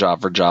to run a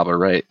job for Jabba,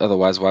 right?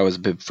 Otherwise, why was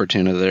Bib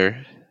Fortuna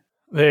there?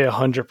 They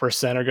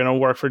 100% are going to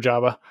work for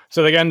Jabba.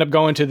 So they end up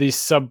going to the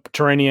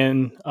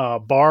subterranean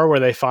bar where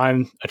they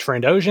find a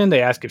Trandoshan.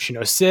 They ask if she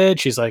knows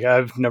Sid. She's like,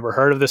 I've never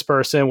heard of this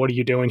person. What are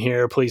you doing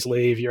here? Please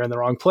leave. You're in the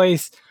wrong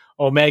place.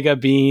 Omega,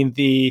 being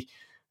the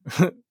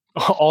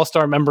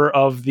all-star member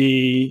of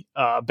the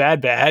Bad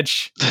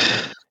Batch,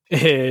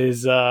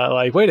 is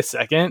like, wait a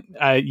second,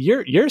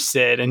 you're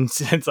Sid, and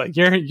Sid's like,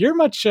 you're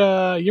much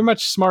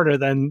smarter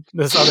than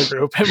this other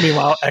group. And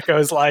meanwhile,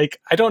 Echo's like,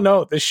 I don't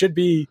know, this should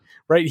be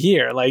right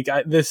here, like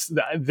this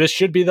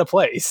should be the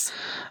place.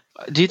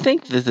 Do you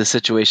think that the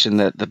situation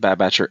that the Bad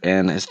Batch are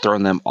in has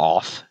thrown them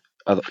off?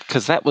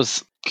 Because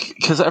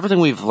everything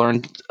we've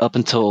learned up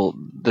until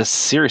this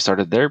series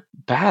started, they're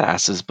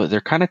badasses, but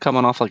they're kind of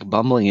coming off like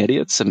bumbling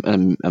idiots,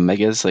 and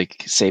Omega's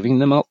like saving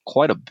them out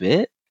quite a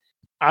bit.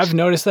 I've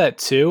noticed that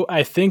too.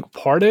 I think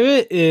part of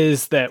it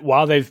is that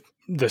while they've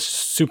the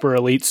super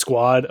elite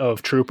squad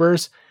of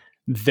troopers,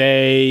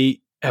 they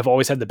have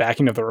always had the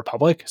backing of the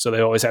Republic. So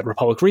they always had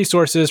Republic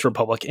resources,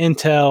 Republic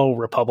intel,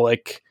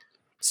 Republic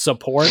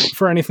support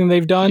for anything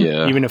they've done.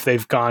 Yeah. Even if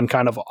they've gone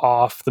kind of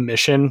off the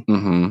mission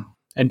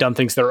and done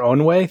things their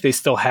own way, they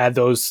still had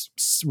those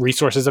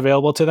resources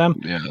available to them.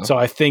 Yeah. So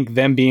I think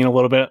them being a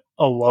little bit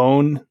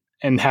alone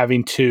and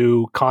having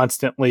to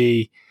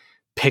constantly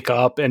pick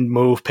up and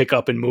move, pick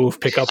up and move,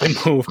 pick up and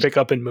move, pick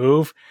up and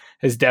move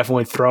has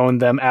definitely thrown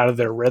them out of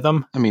their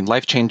rhythm. I mean,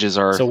 life changes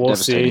are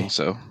devastating.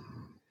 So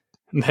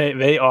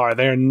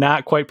they're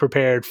not quite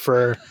prepared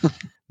for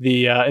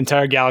the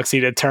entire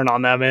galaxy to turn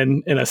on them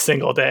in a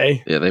single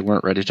day. Yeah, they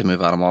weren't ready to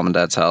move out of mom and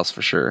dad's house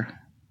for sure.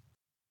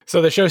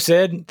 So they show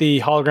Sid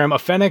the hologram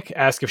of Fennec,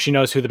 ask if she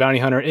knows who the bounty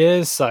hunter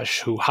is,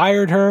 who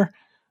hired her.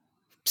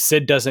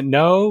 Sid doesn't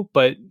know,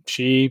 but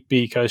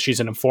because she's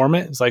an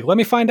informant, is like, let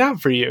me find out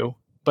for you.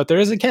 But there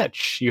is a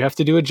catch. You have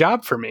to do a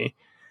job for me.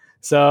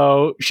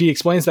 So she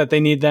explains that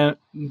they need the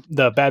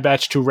Bad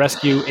Batch to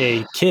rescue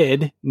a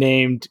kid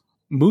named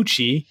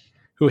Muchi,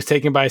 who was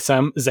taken by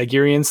some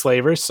Zygerian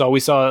slavers. So we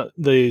saw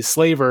the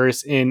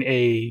slavers in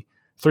a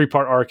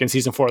 3-part arc in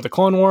season 4 of the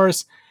Clone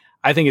Wars.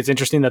 I think it's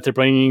interesting that they're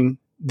bringing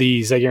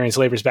the Zygerian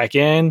slavers back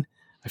in.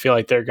 I feel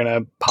like they're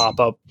going to pop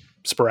up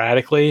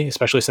sporadically,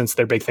 especially since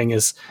their big thing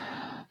is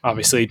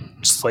obviously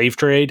slave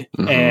trade,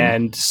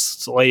 and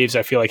slaves,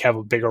 I feel like, have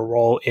a bigger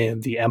role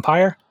in the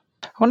Empire.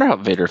 I wonder how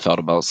Vader felt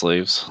about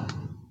slaves.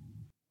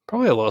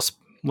 Probably a little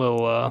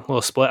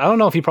little split. I don't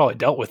know if he probably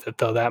dealt with it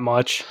though that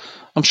much.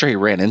 I'm sure he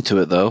ran into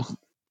it though,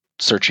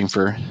 searching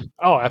for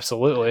Oh,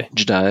 absolutely.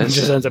 He Jedi's.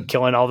 just ends up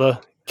killing all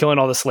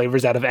the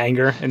slavers out of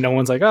anger, and no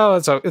one's like, "Oh,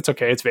 it's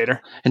okay, it's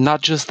Vader." And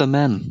not just the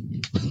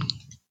men.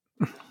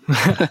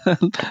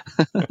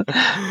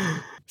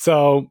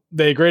 So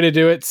they agree to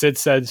do it. Sid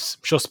says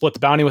she'll split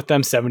the bounty with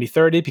them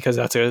 70-30 because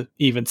that's a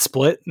even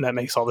split, and that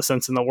makes all the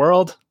sense in the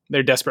world.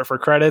 They're desperate for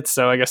credits,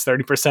 so I guess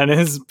 30%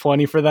 is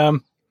plenty for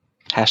them.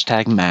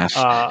 Hashtag math.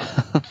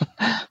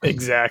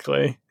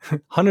 Exactly.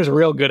 Hunter's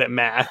real good at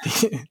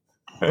math.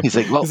 He's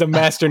like, well, he's a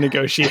master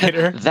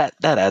negotiator. that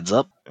adds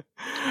up.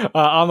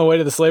 On the way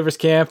to the slavers'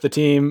 camp, the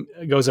team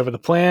goes over the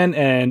plan,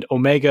 and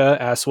Omega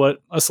asks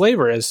what a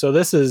slaver is. So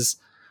this is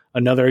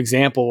another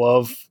example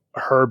of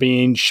her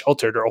being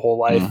sheltered her whole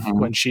life.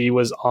 When she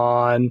was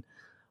on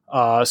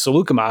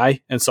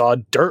Saleucami and saw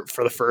dirt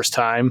for the first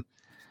time,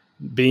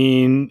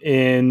 being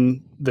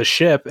in the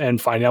ship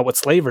and finding out what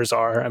slavers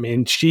are. I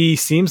mean, she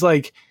seems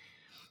like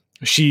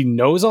she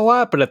knows a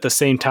lot, but at the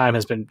same time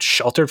has been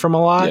sheltered from a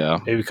lot. Yeah.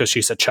 Maybe because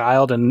she's a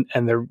child, and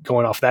they're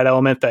going off that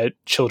element that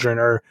children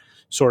are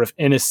sort of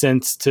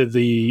innocent to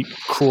the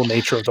cruel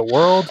nature of the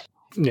world.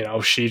 You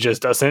know, she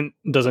just doesn't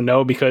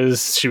know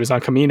because she was on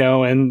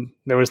Kamino and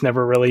there was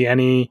never really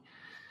any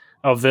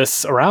of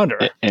this around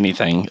her.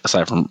 Anything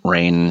aside from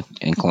rain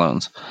and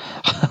clones.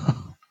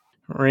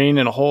 Rain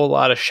and a whole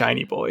lot of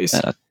shiny boys.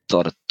 And a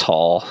lot of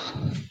tall,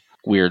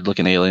 weird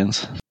looking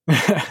aliens.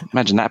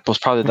 Imagine that was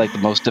probably like the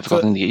most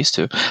difficult thing to get used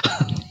to.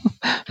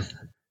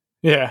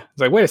 Yeah.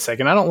 It's like, wait a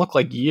second, I don't look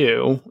like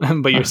you,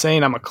 but you're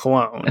saying I'm a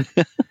clone.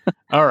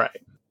 All right.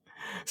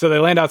 So they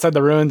land outside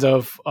the ruins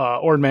of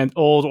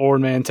old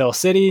Ord Mantell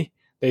City.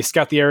 They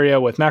scout the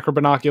area with macro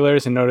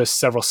binoculars and notice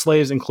several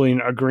slaves, including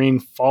a green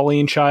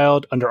Falling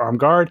child under armed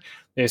guard.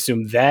 They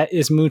assume that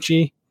is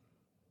Muchi.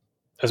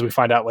 As we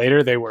find out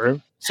later, they were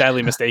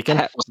sadly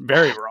mistaken.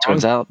 Very wrong.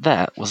 Turns out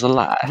that was a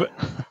lie.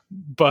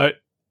 But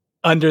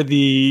under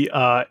the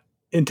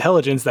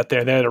intelligence that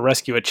they're there to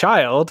rescue a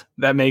child,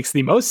 that makes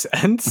the most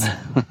sense.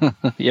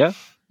 Yeah.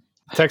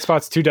 Tech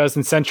spots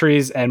 24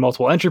 sentries and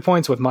multiple entry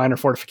points with minor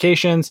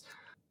fortifications.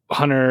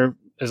 Hunter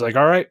is like,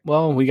 all right,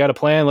 well, we got a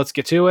plan. Let's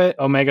get to it.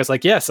 Omega's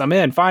like, yes, I'm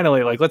in.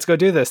 Finally, like, let's go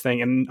do this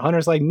thing. And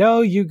Hunter's like,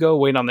 no, you go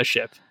wait on the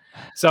ship.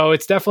 So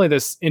it's definitely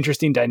this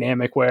interesting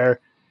dynamic where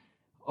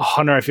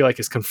Hunter, I feel like,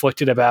 is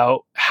conflicted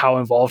about how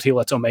involved he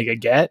lets Omega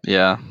get.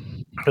 Yeah.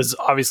 Because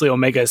obviously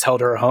Omega has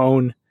held her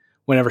own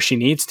whenever she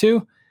needs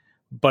to.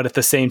 But at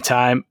the same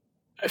time,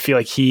 I feel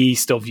like he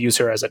still views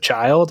her as a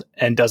child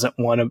and doesn't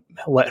want to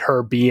let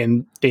her be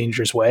in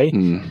danger's way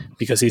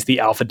because he's the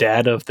alpha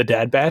dad of the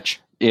Dad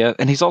Batch. Yeah,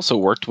 and he's also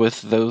worked with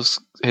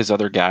his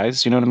other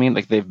guys, you know what I mean?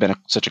 Like, they've been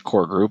such a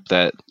core group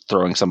that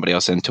throwing somebody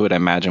else into it, I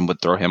imagine,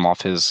 would throw him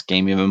off his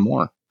game even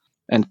more.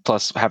 And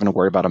plus, having to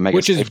worry about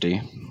Omega's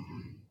safety.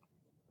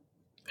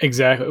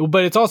 Exactly.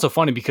 But it's also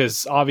funny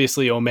because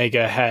obviously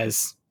Omega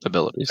has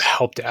abilities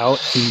helped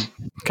out and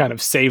kind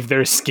of saved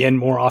their skin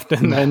more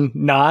often than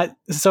not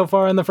so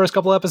far in the first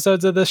couple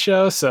episodes of this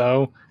show.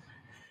 So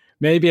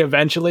maybe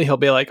eventually he'll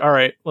be like, all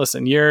right,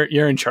 listen, you're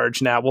in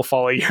charge now. We'll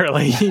follow your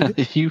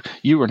lead.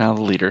 you are now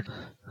the leader.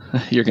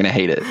 You're going to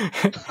hate it.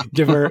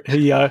 Give her,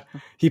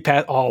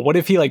 what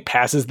if he like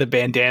passes the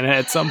bandana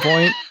at some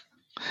point?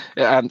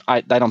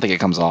 I don't think it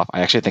comes off.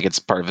 I actually think it's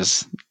part of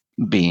his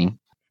being.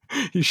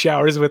 He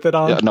showers with it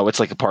on? Yeah, no, it's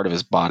like a part of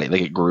his body.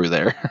 Like, it grew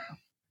there.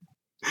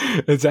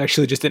 It's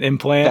actually just an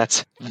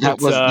implant. That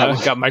was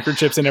got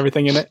microchips and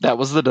everything in it. That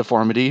was the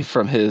deformity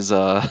from his.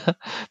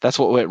 That's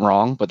what went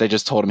wrong. But they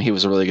just told him he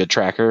was a really good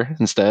tracker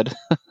instead.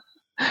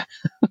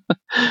 They're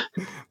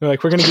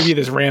like, we're going to give you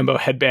this Rambo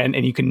headband,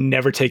 and you can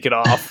never take it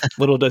off.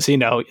 Little does he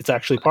know, it's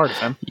actually part of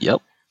him.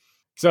 Yep.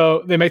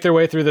 So they make their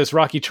way through this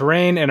rocky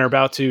terrain and are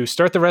about to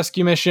start the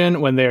rescue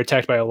mission when they are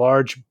attacked by a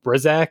large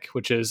Brizak,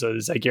 which is a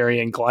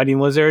Zygerian gliding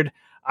lizard.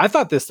 I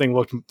thought this thing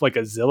looked like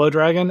a Zillo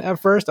dragon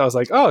at first. I was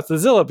like, oh, it's the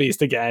Zillo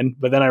Beast again.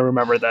 But then I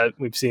remembered that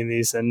we've seen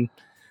these in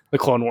the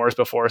Clone Wars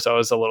before, so I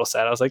was a little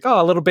sad. I was like,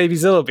 oh, a little baby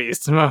Zillo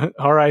Beast.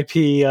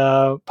 R.I.P.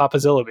 Papa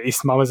Zillo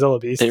Beast, Mama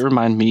Zillo Beast. They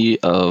remind me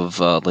of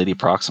Lady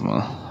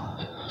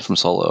Proxima from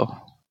Solo.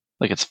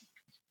 Like, its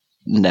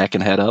neck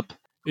and head up.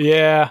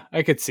 Yeah,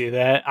 I could see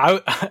that.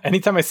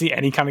 Anytime I see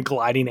any kind of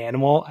gliding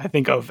animal, I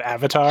think of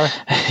Avatar.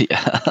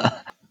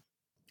 Yeah.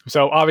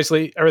 So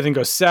obviously everything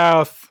goes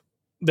south.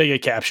 They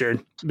get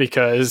captured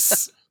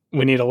because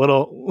we need a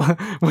little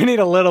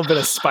bit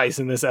of spice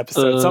in this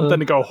episode. Something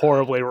to go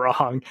horribly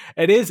wrong.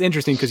 It is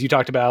interesting because you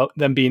talked about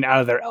them being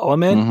out of their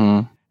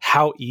element,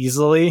 how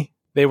easily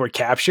they were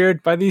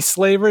captured by these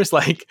slavers.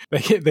 Like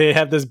they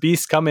have this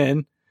beast come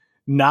in,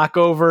 knock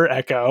over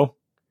Echo,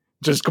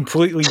 just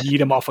completely yeet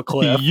him off a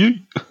cliff.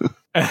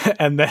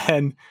 And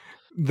then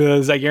the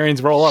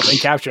Zygerians roll up and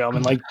capture him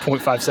in like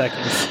 0.5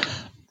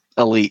 seconds.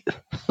 Elite.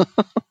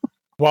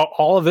 While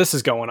all of this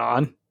is going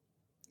on,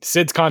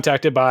 Sid's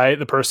contacted by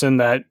the person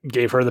that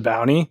gave her the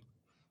bounty,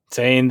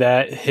 saying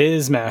that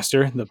his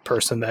master, the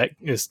person that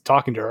is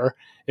talking to her,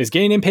 is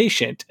getting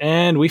impatient,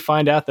 and we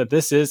find out that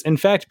this is, in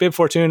fact, Bib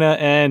Fortuna,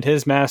 and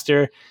his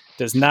master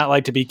does not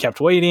like to be kept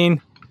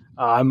waiting.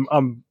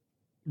 I'm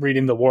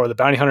reading the War of the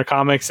Bounty Hunter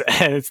comics,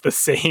 and it's the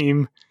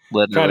same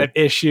kind of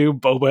issue.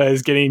 Boba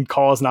is getting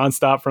calls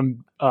nonstop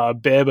from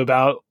Bib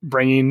about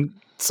bringing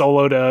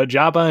Solo to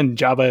Jabba, and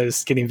Jabba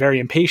is getting very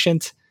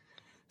impatient.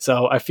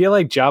 So I feel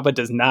like Jabba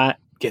does not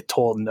get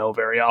told no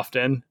very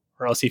often,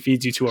 or else he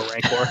feeds you to a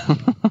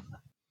Rancor.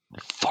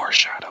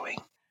 Foreshadowing.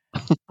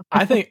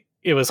 I think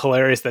it was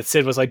hilarious that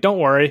Sid was like, don't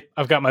worry,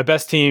 I've got my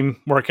best team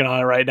working on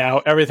it right now.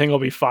 Everything will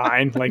be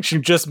fine. Like, she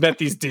just met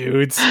these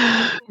dudes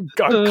a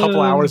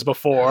couple hours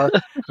before.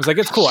 It was like,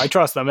 it's cool. I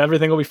trust them.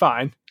 Everything will be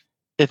fine.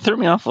 It threw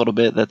me off a little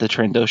bit that the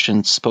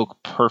Trandoshan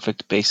spoke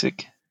perfect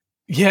basic.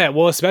 Yeah,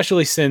 well,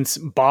 especially since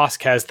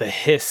Bosk has the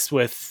hiss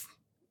with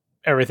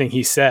everything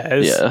he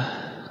says.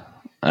 Yeah.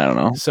 I don't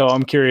know. So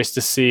I'm curious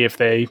to see if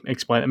they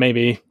explain it.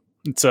 Maybe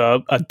it's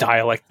a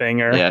dialect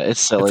thing, or it's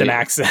silly. It's an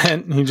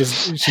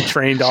accent. She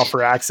trained off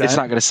her accent. It's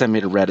not going to send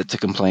me to Reddit to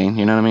complain.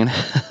 You know what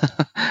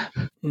I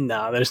mean?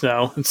 No, there's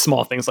no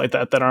small things like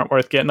that aren't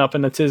worth getting up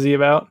in a tizzy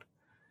about.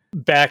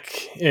 Back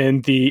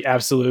in the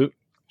absolute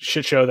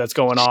shit show that's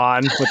going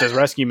on with this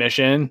rescue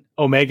mission,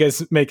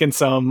 Omega's making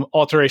some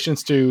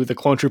alterations to the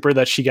clone trooper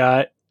that she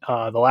got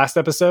the last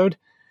episode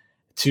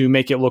to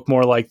make it look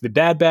more like the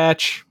Bad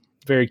Batch.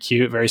 Very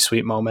cute, very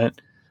sweet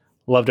moment.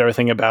 Loved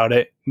everything about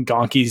it.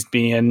 Gonki's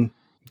being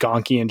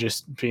Gonki and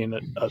just being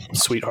a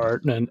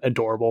sweetheart and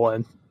adorable.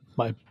 And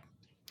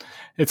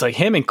it's like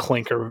him and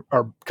Clink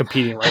are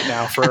competing right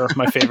now for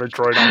my favorite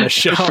droid on this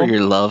show. For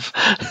your love.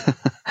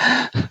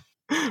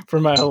 For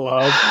my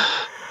love.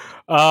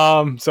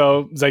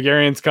 So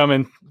Zygerians come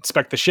and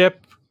inspect the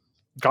ship.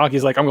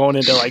 Gonki's like, I'm going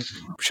into like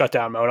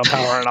shutdown mode. I'm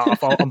powering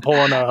off. I'm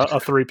pulling a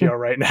 3PO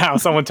right now.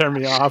 Someone turn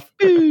me off.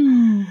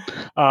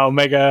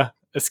 Omega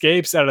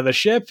escapes out of the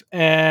ship,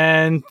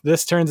 and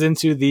this turns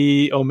into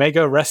the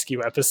Omega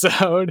rescue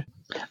episode.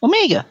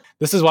 Omega.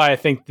 This is why I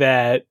think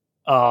that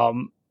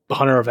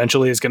Hunter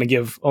eventually is going to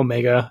give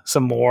Omega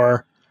some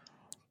more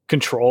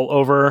control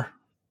over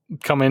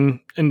coming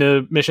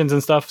into missions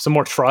and stuff, some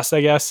more trust,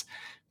 I guess,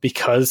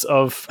 because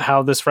of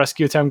how this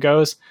rescue attempt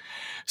goes.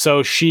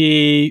 So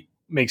she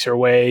makes her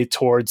way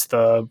towards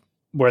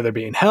where they're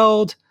being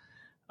held.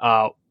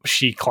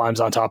 She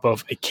climbs on top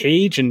of a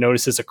cage and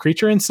notices a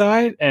creature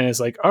inside and is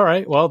like, all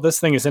right, well, this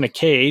thing is in a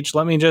cage.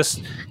 Let me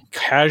just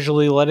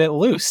casually let it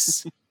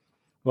loose.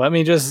 Let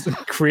me just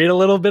create a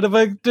little bit of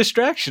a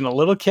distraction, a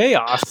little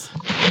chaos.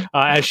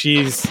 As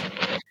she's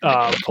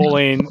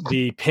pulling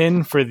the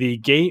pin for the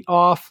gate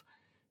off,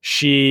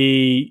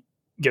 she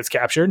gets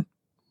captured.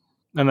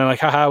 And they're like,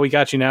 haha, we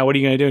got you now. What are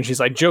you going to do? And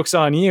she's like, joke's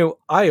on you.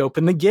 I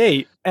open the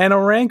gate. And a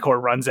Rancor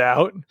runs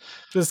out.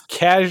 Just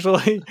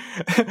casually.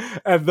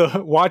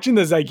 Watching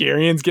the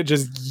Zygerians get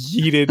just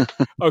yeeted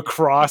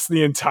across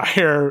the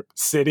entire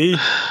city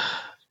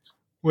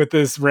with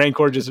this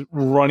Rancor just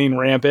running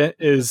rampant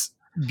is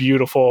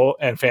beautiful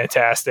and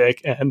fantastic.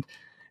 And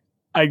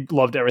I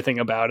loved everything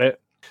about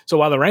it. So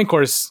while the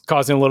Rancor is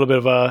causing a little bit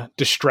of a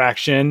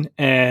distraction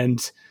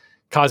and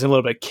causing a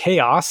little bit of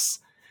chaos,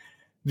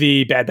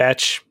 the Bad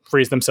Batch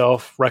frees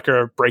themselves.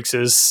 Wrecker breaks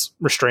his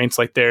restraints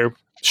like they're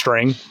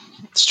string.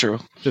 It's true.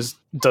 Just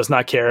does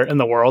not care in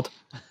the world.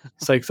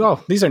 It's like,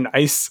 oh, these are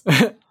nice.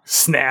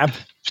 Snap.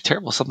 It's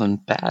terrible. Something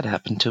bad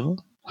happened to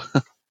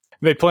him.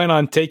 They plan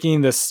on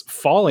taking this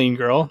falling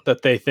girl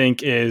that they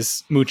think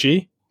is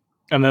Muchi.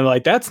 And then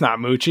like, that's not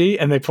Muchi.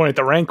 And they point at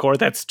the Rancor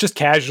that's just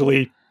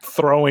casually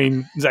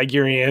throwing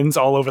Zygerians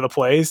all over the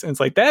place. And it's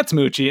like, that's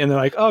Muchi. And they're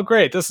like, oh,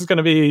 great. This is going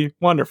to be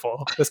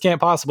wonderful. This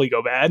can't possibly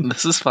go bad.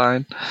 This is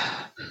fine.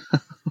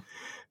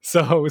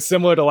 So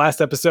similar to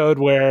last episode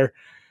where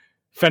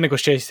Fennec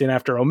was chasing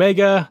after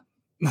Omega,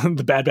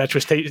 the Bad Batch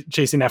was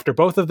chasing after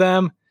both of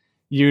them.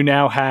 You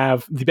now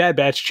have the Bad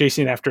Batch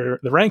chasing after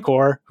the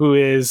Rancor, who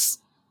is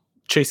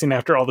chasing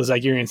after all the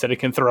Zygerians that it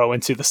can throw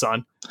into the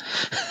sun.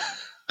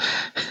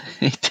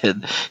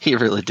 He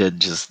really did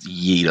just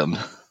yeet them.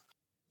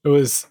 It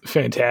was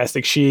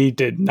fantastic. She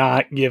did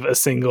not give a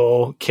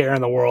single care in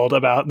the world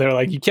about, they're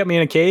like, you kept me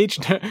in a cage?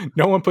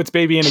 No one puts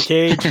baby in a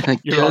cage.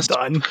 You're all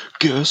done.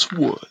 Guess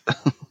what?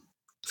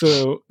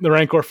 So the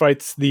Rancor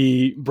fights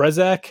the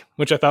Brezak,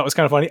 which I thought was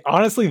kind of funny.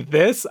 Honestly,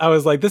 I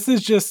was like, this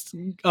is just,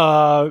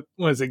 what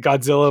is it,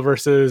 Godzilla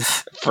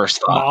versus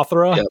first thought.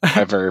 Mothra? Yep,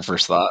 my very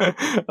first thought.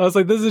 I was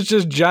like, this is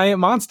just giant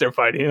monster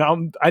fighting.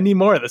 I need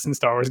more of this in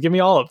Star Wars. Give me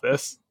all of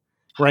this.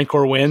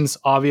 Rancor wins,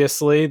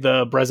 obviously.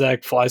 The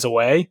Brezak flies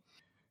away.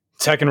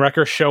 Tech and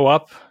Wrecker show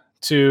up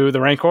to the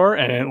Rancor,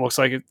 and it looks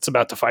like it's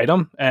about to fight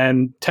him.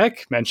 And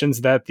Tech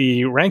mentions that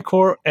the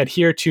Rancor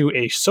adhere to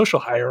a social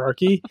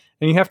hierarchy,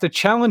 and you have to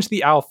challenge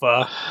the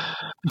Alpha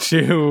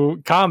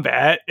to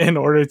combat in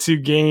order to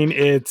gain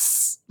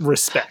its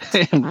respect.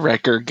 And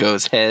Wrecker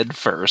goes head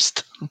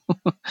first.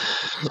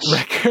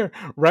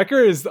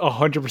 Wrecker is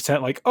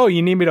 100% like, oh,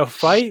 you need me to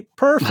fight?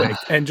 Perfect.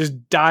 And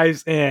just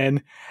dives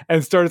in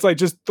and starts like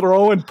just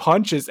throwing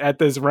punches at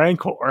this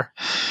Rancor.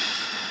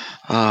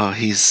 Oh,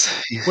 he's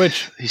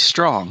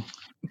strong.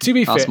 To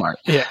be How fair, smart.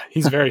 yeah,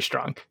 he's very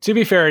strong. To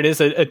be fair, it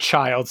is a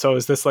child. So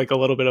is this like a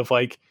little bit of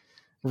like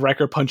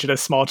Wrecker punching a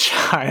small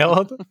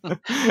child?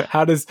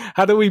 how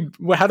do we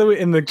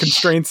in the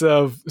constraints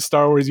of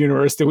Star Wars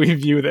universe do we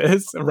view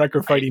this?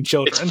 Wrecker fighting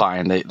children? It's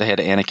fine. They had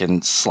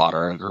Anakin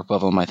slaughter a group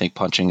of them. I think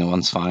punching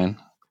one's fine.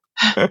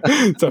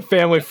 It's a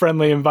family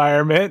friendly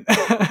environment.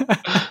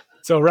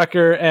 So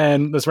Wrecker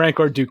and this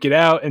Rancor duke it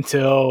out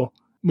until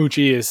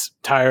Muchi is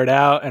tired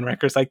out, and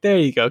Wrecker's like, "There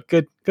you go,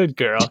 good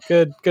girl,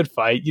 good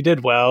fight, you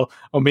did well."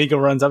 Omega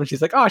runs up and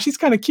she's like, "Oh, she's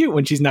kind of cute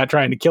when she's not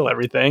trying to kill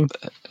everything."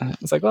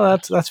 It's like, well,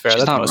 that's fair.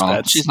 She's That's not most wrong.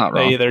 pets. She's not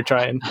wrong. They either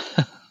try and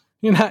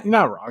you're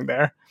not wrong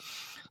there.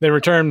 They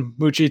return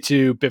Muchi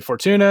to Bib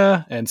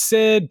Fortuna and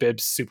Sid.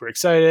 Bib's super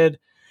excited.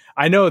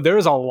 I know there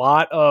was a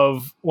lot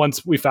of,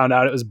 once we found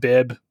out it was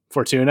Bib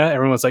Fortuna,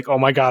 everyone's like, "Oh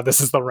my god,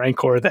 this is the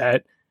Rancor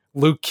that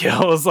Luke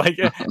kills." Like,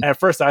 at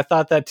first I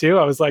thought that too.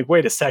 I was like,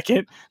 wait a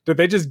second, did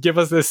they just give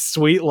us this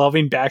sweet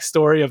loving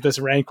backstory of this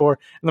Rancor,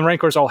 and the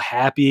Rancor's all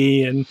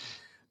happy and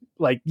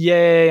like,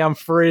 yay, I'm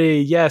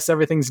free, yes,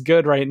 everything's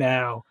good right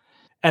now,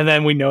 and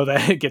then we know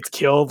that it gets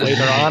killed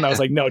later on. I was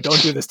like, no,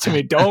 don't do this to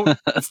me. Don't.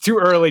 It's too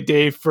early,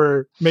 Dave,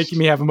 for making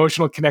me have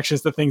emotional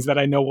connections to things that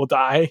I know will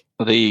die.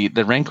 The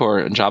Rancor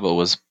in Jabba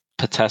was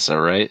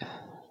Patessa, right?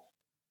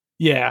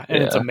 Yeah,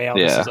 and it's a male.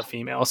 Yeah. This is a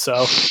female,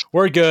 so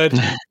we're good.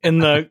 In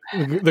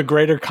the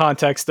greater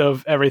context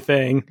of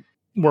everything,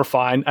 we're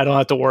fine. I don't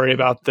have to worry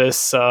about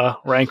this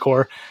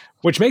Rancor,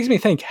 which makes me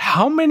think: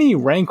 how many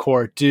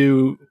Rancor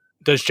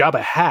does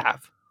Jabba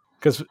have?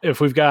 Because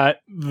if we've got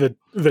the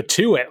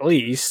two at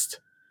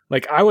least,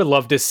 like, I would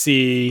love to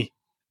see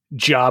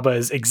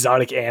Jabba's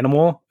exotic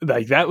animal.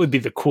 Like, that would be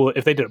the cool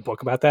if they did a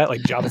book about that,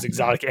 like Jabba's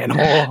exotic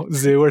animal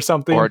zoo or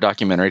something, Or a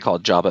documentary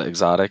called Jabba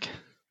Exotic.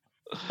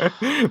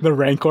 The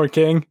Rancor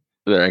King.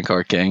 The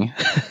Rancor King.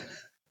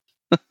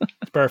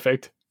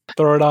 Perfect.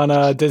 Throw it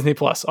on Disney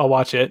Plus. I'll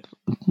watch it.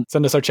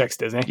 Send us our checks,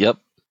 Disney. Yep.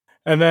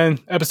 And then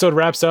episode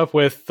wraps up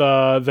with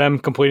them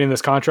completing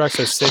this contract.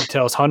 So Sid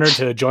tells Hunter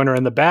to join her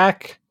in the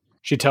back.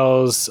 She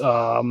tells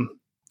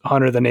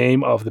Hunter the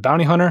name of the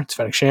bounty hunter. It's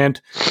Fennec Shand.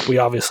 We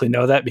obviously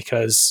know that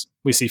because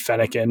we see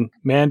Fennec in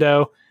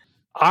Mando.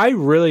 I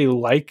really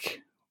like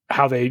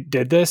how they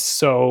did this.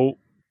 So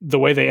the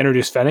way they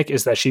introduced Fennec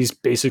is that she's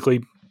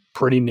basically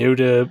pretty new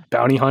to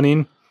bounty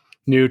hunting,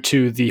 new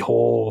to the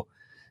whole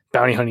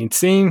bounty hunting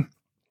scene.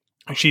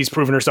 She's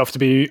proven herself to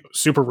be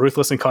super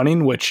ruthless and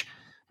cunning, which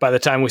by the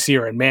time we see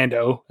her in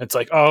Mando, it's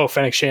like, oh,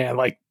 Fennec Shand,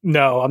 like,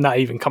 no, I'm not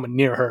even coming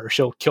near her.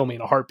 She'll kill me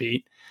in a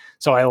heartbeat.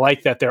 So I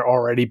like that they're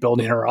already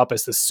building her up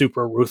as this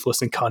super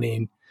ruthless and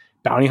cunning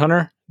bounty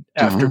hunter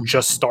after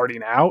just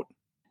starting out.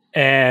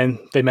 And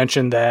they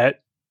mentioned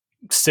that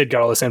Sid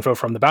got all this info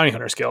from the Bounty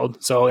Hunters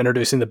Guild. So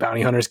introducing the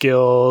Bounty Hunters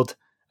Guild,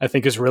 I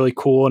think, is really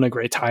cool and a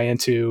great tie-in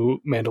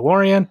to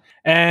Mandalorian.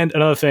 And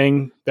another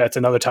thing that's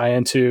another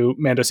tie-in to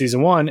Mando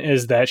Season 1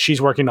 is that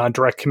she's working on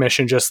direct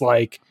commission, just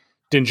like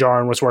Din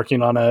Djarin was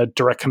working on a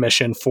direct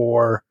commission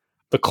for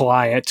the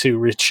client to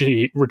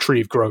retrieve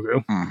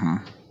Grogu. Mm-hmm.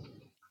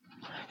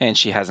 And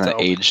she hasn't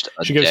aged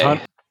a she gives day.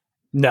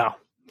 No.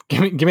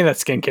 Give me that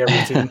skincare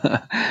routine.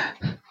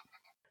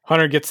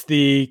 Hunter gets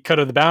the cut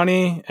of the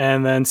bounty,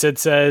 and then Sid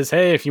says,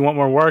 hey, if you want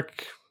more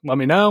work, let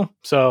me know.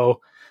 So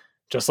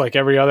just like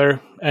every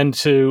other end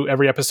to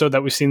every episode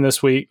that we've seen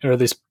this week, or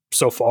this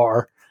so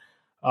far,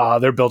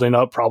 they're building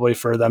up probably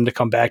for them to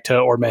come back to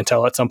Ord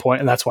Mantell at some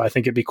point. And that's why I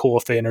think it'd be cool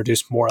if they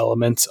introduced more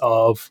elements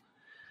of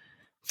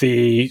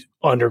the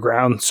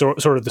underground,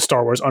 sort of the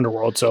Star Wars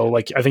underworld. So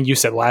like I think you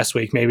said last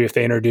week, maybe if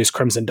they introduce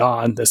Crimson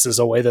Dawn, this is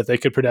a way that they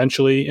could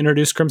potentially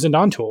introduce Crimson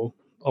Dawn to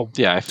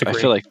I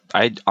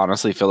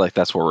honestly feel like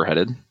that's where we're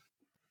headed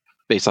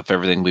based off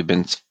everything we've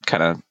been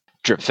kind of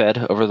drip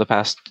fed over the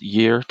past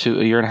year to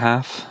a year and a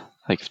half.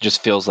 Like, it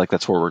just feels like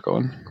that's where we're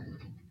going.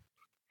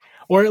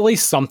 Or at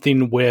least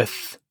something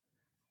with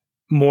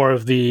more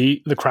of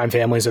the crime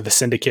families or the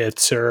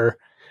syndicates, or,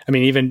 I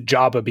mean, even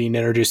Jabba being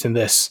introduced in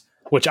this,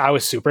 which I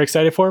was super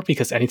excited for,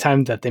 because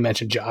anytime that they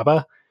mention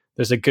Jabba,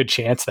 there's a good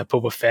chance that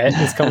Boba Fett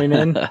is coming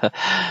in.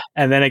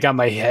 And then it got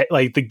my head,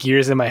 like the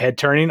gears in my head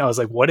turning. I was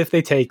like, what if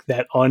they take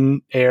that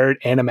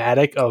unaired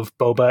animatic of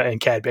Boba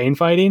and Cad Bane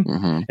fighting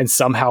and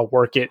somehow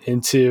work it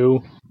into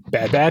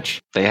Bad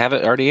Batch? They have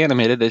it already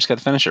animated. They just got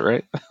to finish it,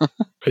 right?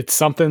 It's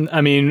something.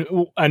 I mean,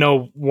 I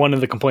know one of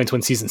the complaints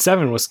when season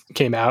 7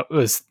 came out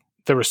was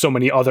there were so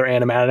many other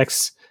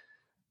animatics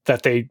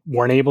that they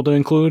weren't able to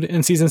include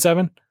in season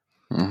 7.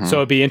 So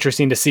it'd be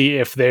interesting to see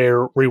if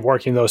they're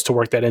reworking those to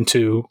work that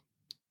into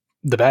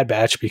the Bad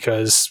Batch,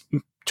 because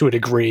to a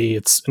degree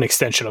it's an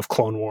extension of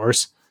Clone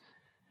Wars,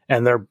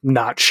 and they're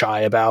not shy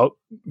about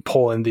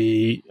pulling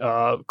the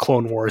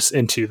Clone Wars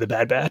into the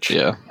Bad Batch.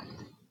 Yeah,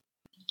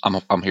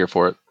 I'm here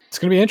for it. It's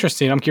going to be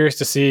interesting. I'm curious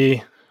to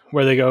see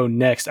where they go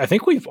next. I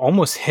think we've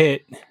almost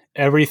hit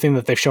everything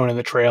that they've shown in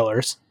the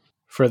trailers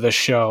for the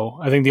show.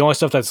 I think the only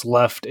stuff that's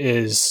left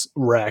is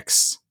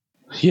Rex.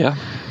 Yeah.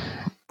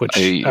 Which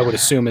I would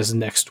assume is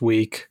next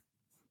week.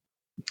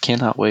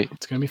 Cannot wait.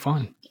 It's going to be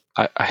fun.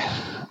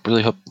 I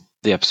really hope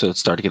the episodes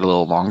start to get a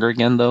little longer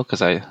again, though,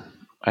 because I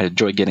I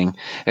enjoy getting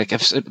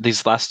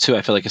these last two.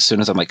 I feel like as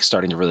soon as I'm like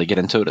starting to really get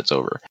into it, it's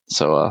over.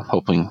 So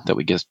hoping that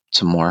we get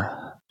some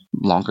more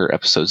longer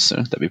episodes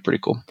soon. That'd be pretty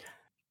cool.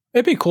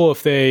 It'd be cool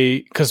if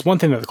because one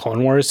thing that the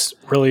Clone Wars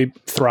really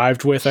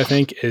thrived with, I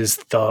think, is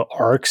the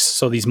arcs.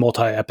 So these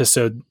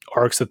multi-episode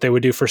arcs that they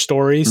would do for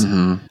stories.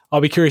 Mm-hmm.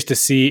 I'll be curious to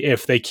see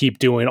if they keep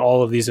doing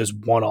all of these as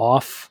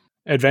one-off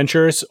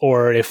adventures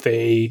or if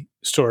they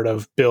sort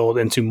of build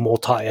into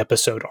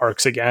multi-episode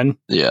arcs again.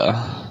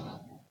 Yeah.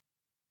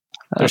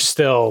 There's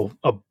still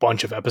a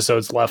bunch of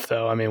episodes left,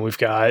 though. I mean, we've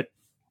got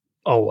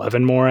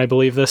 11 more, I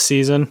believe, this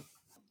season.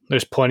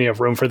 There's plenty of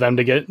room for them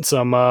to get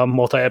some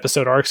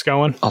multi-episode arcs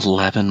going.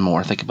 11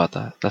 more. Think about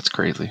that. That's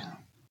crazy.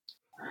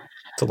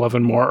 It's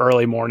 11 more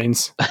early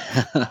mornings.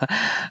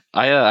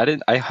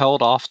 I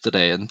held off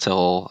today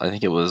until I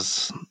think it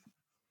was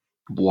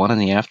 1 in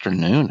the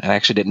afternoon. I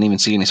actually didn't even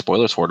see any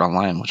spoilers for it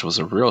online, which was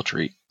a real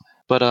treat.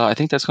 But I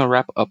think that's going to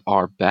wrap up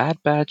our Bad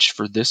Batch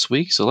for this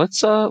week. So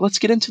let's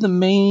get into the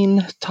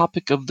main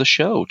topic of the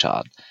show,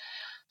 Todd.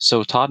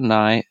 So Todd and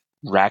I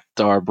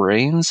racked our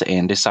brains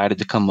and decided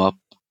to come up,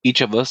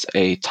 each of us,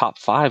 a top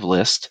 5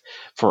 list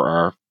for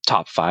our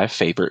top 5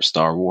 favorite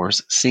Star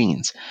Wars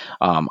scenes.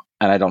 And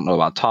I don't know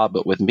about Todd,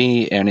 but with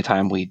me,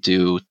 anytime we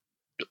do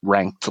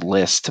ranked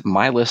list,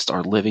 my lists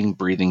are living,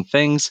 breathing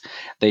things.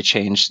 They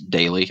change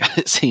daily,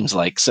 it seems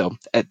like. So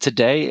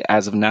today,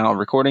 as of now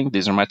recording,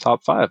 these are my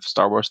top 5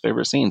 Star Wars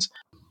favorite scenes.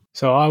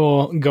 So I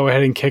will go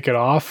ahead and kick it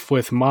off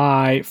with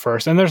my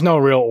first. And there's no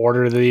real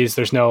order to these.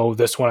 There's no,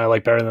 this one I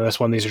like better than this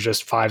one. These are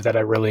just 5 that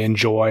I really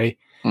enjoy.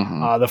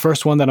 Mm-hmm. The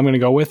first one that I'm going to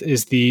go with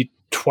is the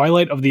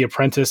Twilight of the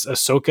Apprentice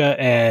Ahsoka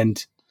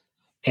and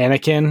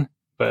Anakin,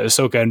 but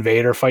Ahsoka and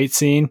Vader fight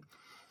scene,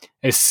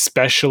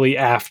 especially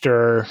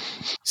after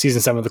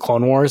season 7 of the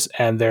Clone Wars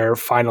and their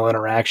final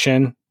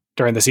interaction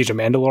during the Siege of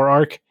Mandalore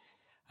arc.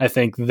 I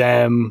think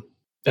them,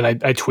 and I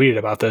tweeted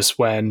about this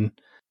when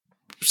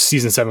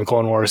season 7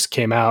 Clone Wars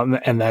came out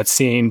and that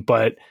scene,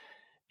 but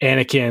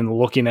Anakin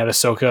looking at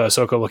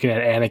Ahsoka looking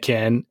at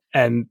Anakin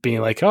and being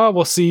like, oh,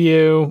 we'll see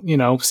you,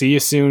 see you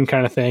soon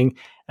kind of thing.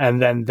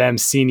 And then them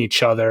seeing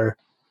each other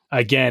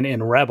again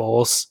in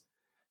Rebels,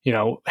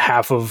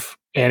 half of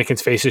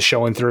Anakin's face is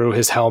showing through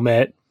his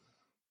helmet.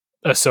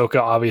 Ahsoka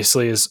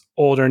obviously is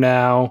older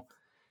now.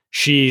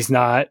 She's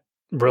not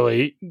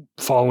really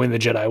following the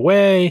Jedi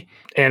way.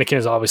 Anakin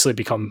has obviously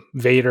become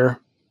Vader.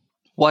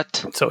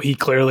 What? So he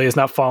clearly is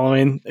not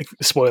following,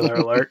 spoiler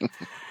alert,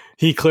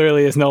 he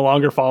clearly is no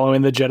longer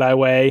following the Jedi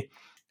way.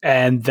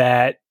 And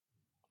that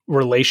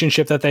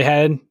relationship that they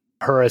had,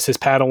 her as his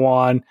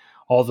Padawan,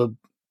 all the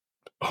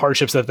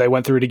hardships that they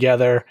went through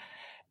together,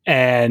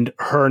 and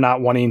her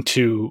not wanting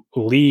to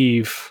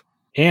leave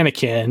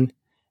Anakin,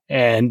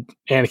 and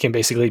Anakin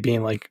basically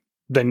being like,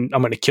 then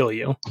I'm going to kill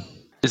you.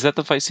 Is that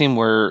the fight scene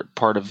where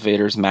part of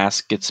Vader's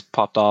mask gets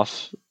popped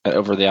off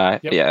over the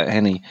eye? Yep. Yeah,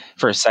 and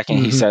for a second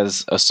he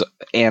says,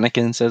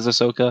 Anakin says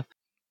Ahsoka.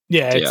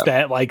 Yeah, it's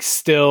that like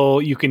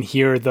still you can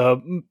hear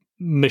the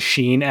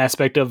machine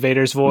aspect of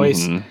Vader's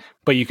voice,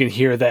 but you can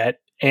hear that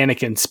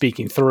Anakin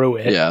speaking through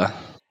it. Yeah.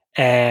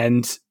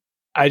 And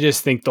I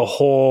just think the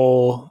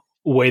whole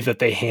way that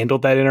they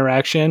handled that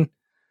interaction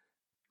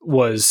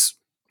was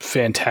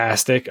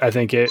fantastic. I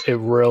think it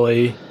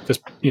really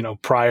just,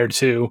 prior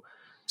to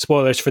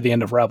spoilers for the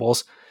end of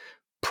Rebels,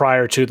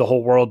 prior to the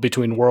whole world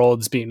between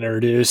worlds being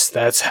introduced,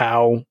 that's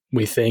how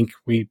we think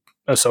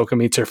Ahsoka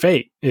meets her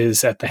fate,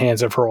 is at the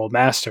hands of her old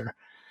master.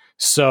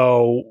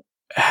 So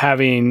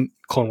having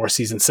Clone Wars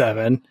season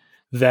 7,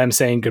 them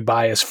saying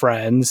goodbye as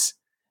friends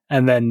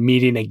and then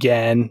meeting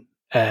again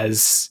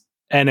as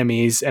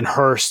enemies and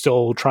her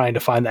still trying to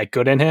find that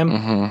good in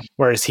him,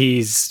 whereas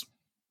he's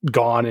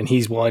gone and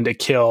he's willing to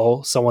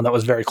kill someone that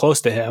was very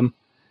close to him,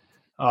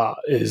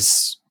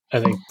 is, I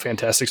think,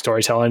 fantastic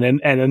storytelling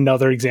and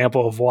another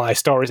example of why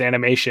Star Wars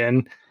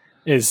animation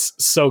is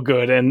so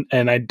good,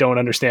 and I don't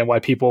understand why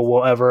people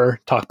will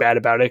ever talk bad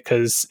about it,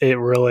 because it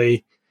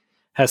really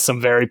has some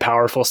very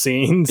powerful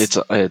scenes.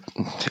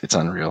 It's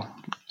unreal,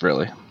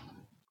 really.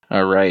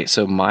 All right,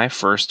 so my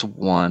first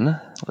one,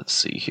 let's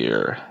see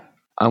here.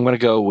 I'm going to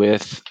go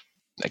with,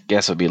 I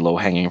guess it would be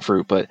low-hanging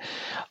fruit, but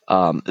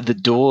the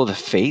Duel of the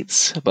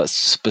Fates, but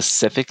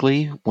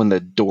specifically when the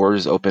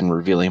doors open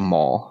revealing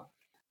Maul.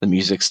 The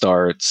music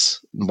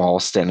starts, Maul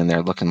standing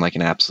there looking like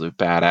an absolute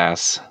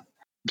badass.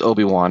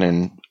 Obi-Wan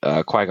and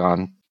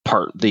Qui-Gon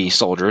part the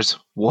soldiers.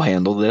 We'll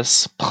handle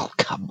this. Oh,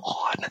 come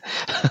on.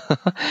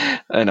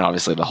 And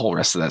obviously the whole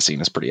rest of that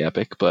scene is pretty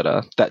epic,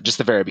 but that just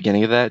the very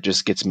beginning of that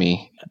just gets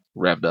me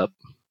revved up.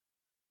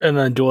 And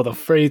then Duel of the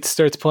Fates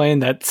starts playing,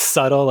 that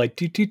subtle like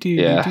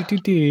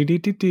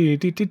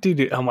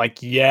I'm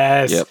like,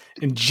 yes,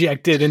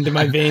 injected into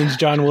my veins,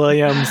 John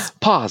Williams.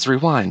 Pause,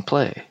 rewind,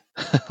 play.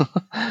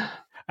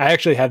 I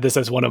actually had this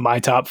as one of my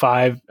top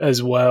 5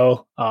 as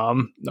well. I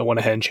went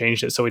ahead and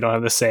changed it so we don't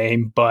have the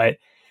same, but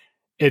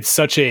it's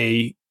such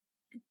a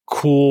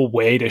cool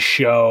way to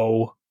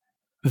show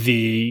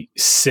the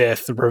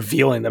Sith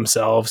revealing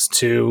themselves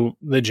to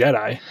the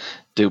Jedi.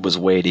 Dude was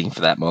waiting for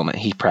that moment.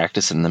 He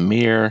practiced in the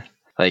mirror.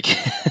 Like,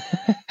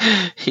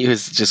 He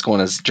was just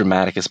going as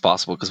dramatic as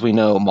possible because we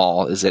know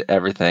Maul is at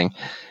everything,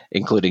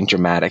 including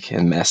dramatic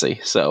and messy.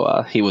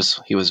 So he was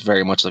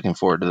very much looking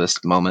forward to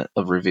this moment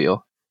of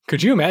reveal.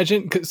 Could you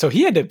imagine? So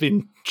he had to have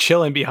been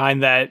chilling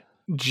behind that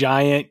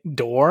giant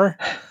door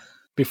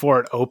before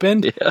it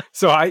opened. Yeah.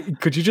 So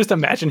could you just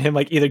imagine him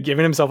like either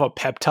giving himself a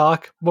pep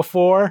talk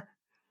before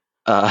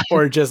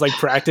or just like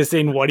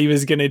practicing what he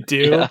was going to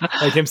do? Yeah.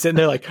 Like him sitting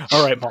there like,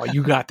 all right, Maul,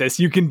 you got this.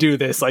 You can do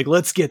this. Like,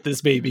 let's get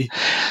this, baby.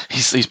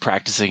 He's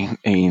practicing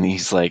and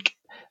he's like,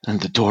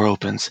 and the door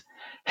opens.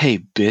 Hey,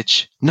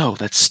 bitch. No,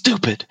 that's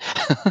stupid.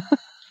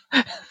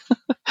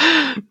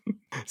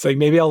 It's like,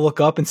 maybe I'll look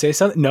up and say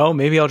something. No,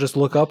 maybe I'll just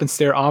look up and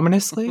stare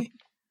ominously.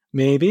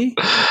 Maybe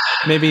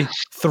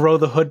throw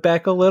the hood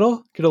back a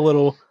little, get a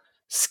little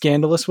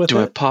scandalous with it.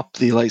 Do I pop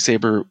the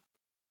lightsaber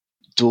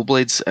dual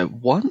blades at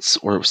once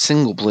or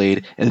single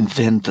blade and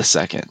then the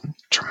second?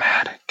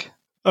 Dramatic.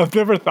 I've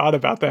never thought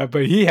about that,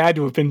 but he had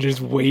to have been just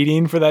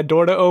waiting for that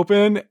door to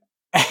open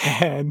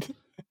and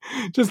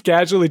just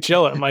casually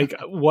chilling. Like,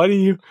 what are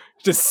you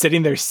just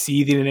sitting there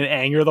seething in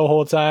anger the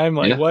whole time?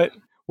 Like,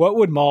 what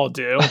would Maul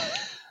do?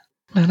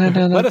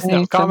 Let us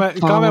know.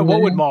 Comment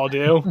what would Maul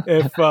do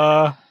if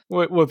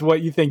with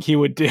what you think he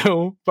would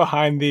do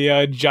behind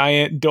the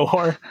giant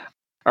door.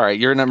 All right,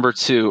 your number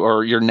 2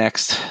 or your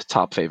next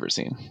top favorite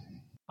scene.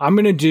 I'm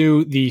going to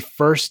do the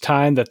first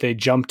time that they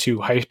jump to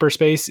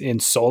hyperspace in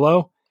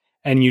Solo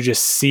and you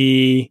just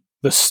see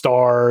the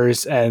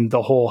stars and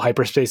the whole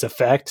hyperspace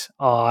effect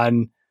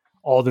on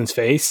Alden's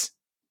face.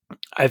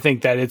 I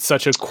think that it's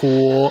such a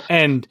cool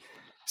and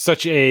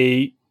such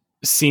a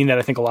scene that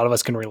I think a lot of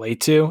us can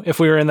relate to if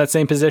we were in that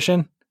same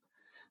position.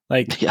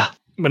 Like, yeah.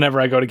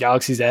 Whenever I go to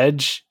Galaxy's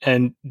Edge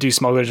and do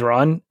Smuggler's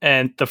Run,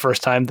 and the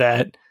first time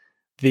that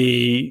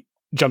the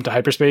jump to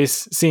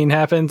hyperspace scene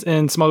happens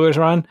in Smuggler's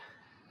Run,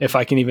 if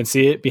I can even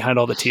see it behind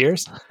all the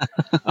tears,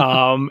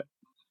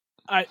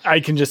 I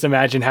can just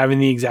imagine having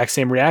the exact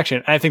same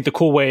reaction. I think the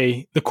cool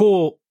way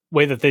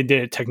that they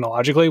did it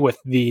technologically with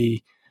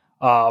the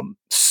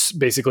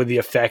basically the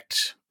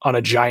effect on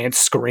a giant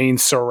screen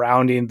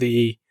surrounding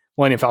the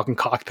Millennium Falcon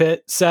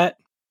cockpit set,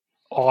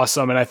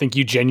 awesome. And I think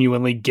you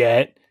genuinely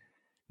get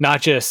not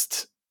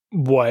just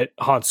what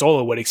Han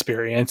Solo would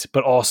experience,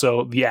 but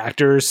also the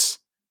actors'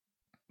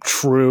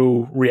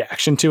 true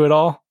reaction to it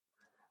all.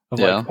 Of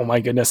like, oh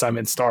my goodness, I'm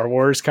in Star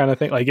Wars kind of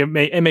thing. Like it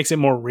makes it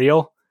more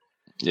real.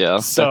 Yeah.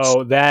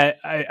 So that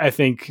I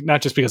think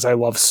not just because I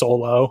love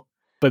Solo,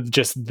 but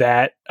just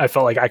that I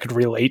felt like I could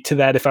relate to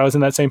that if I was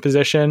in that same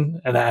position,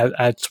 and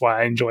that's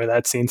why I enjoy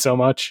that scene so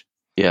much.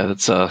 Yeah,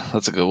 that's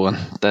a good one.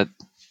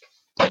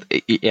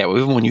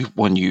 Even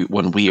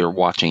when we are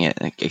watching it,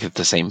 I get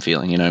the same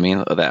feeling. You know what I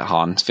mean? That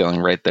Han's feeling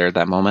right there at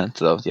that moment.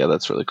 So yeah,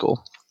 that's really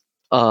cool.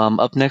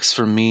 Up next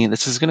for me,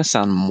 this is going to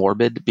sound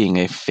morbid, being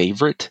a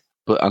favorite,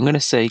 but I'm going to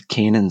say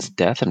Kanan's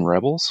death in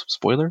Rebels.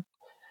 Spoiler.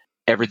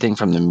 Everything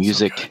from the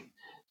music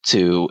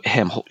to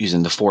him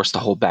using the Force to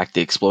hold back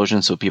the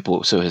explosion so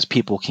his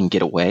people can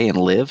get away and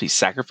live. He's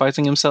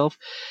sacrificing himself.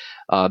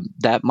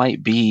 That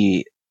might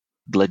be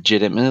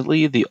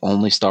legitimately the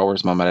only Star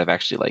Wars moment I've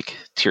actually like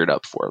teared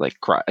up for, like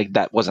cry. Like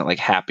that wasn't like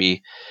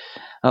happy.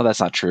 Oh, that's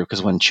not true,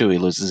 because when Chewie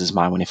loses his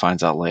mind when he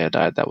finds out Leia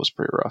died, that was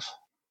pretty rough.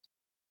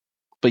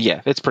 But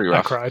yeah, it's pretty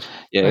rough. I cried.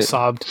 Yeah, I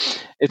sobbed.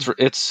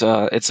 It's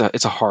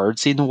a hard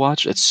scene to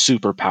watch. It's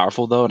super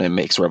powerful though, and it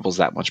makes Rebels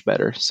that much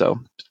better. So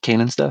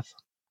Kanan's death.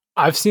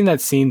 I've seen that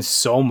scene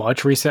so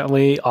much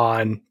recently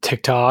on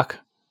TikTok,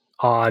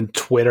 on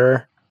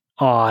Twitter,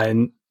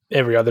 on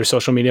every other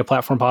social media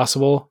platform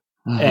possible.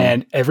 Mm-hmm.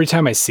 And every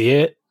time I see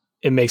it,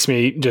 it makes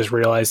me just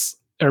realize,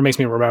 or it makes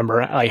me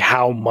remember like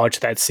how much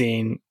that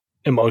scene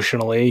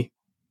emotionally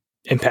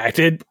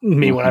impacted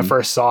me when I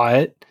first saw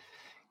it.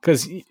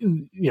 Because,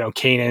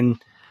 Kanan,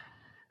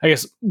 I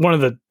guess one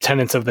of the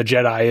tenets of the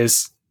Jedi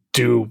is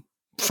do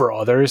for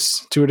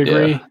others to a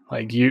degree. Yeah.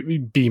 Like you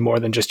be more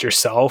than just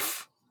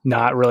yourself,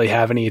 not really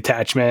have any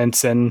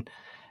attachments. And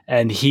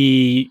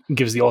he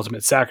gives the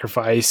ultimate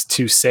sacrifice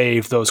to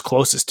save those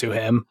closest to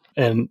him,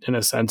 and in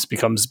a sense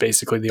becomes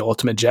basically the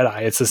ultimate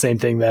Jedi. It's the same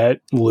thing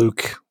that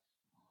Luke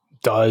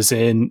does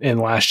in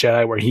Last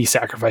Jedi, where he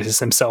sacrifices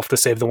himself to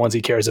save the ones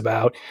he cares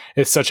about.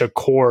 It's such a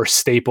core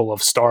staple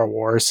of Star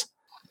Wars.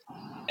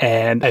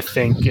 And I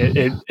think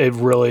it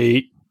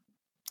really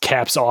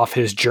caps off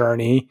his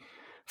journey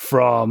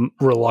from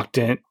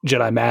reluctant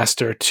Jedi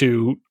Master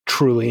to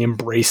truly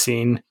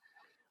embracing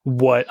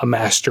what a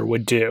Master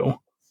would do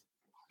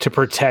to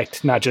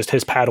protect not just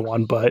his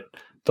Padawan, but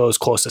those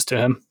closest to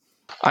him.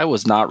 I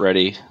was not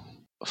ready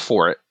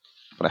for it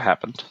when it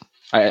happened.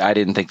 I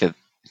didn't think that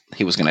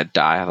he was going to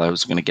die. I thought he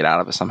was going to get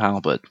out of it somehow,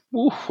 but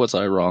was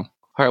I wrong?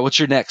 All right, what's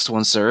your next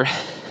one, sir?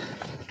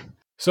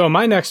 So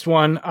my next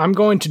one, I'm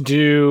going to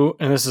do,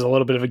 and this is a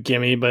little bit of a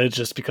gimme, but it's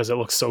just because it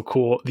looks so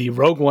cool, the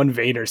Rogue One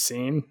Vader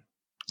scene.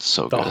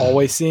 So the good.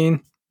 Hallway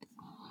scene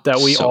that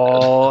we so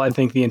all, good.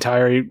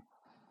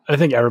 I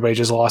think everybody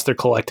just lost their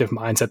collective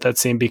minds at that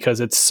scene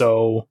because it's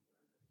so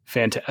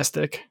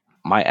fantastic.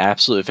 My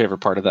absolute favorite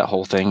part of that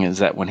whole thing is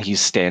that when he's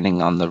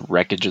standing on the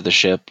wreckage of the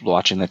ship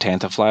watching the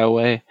Tanta fly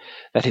away,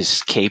 that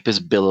his cape is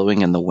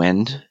billowing in the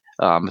wind.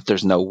 If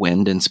there's no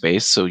wind in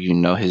space, so you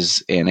know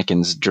his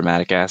Anakin's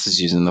dramatic ass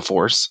is using the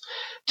Force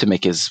to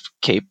make his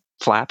cape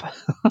flap.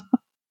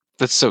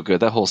 That's so good.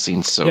 That whole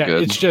scene's so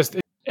good.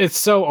 It's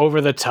so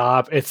over the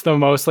top. It's the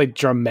most like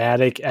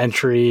dramatic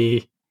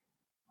entry.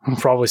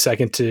 Probably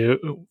second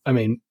to,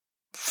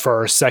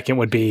 first, second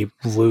would be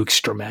Luke's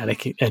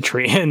dramatic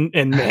entry in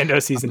Mando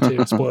season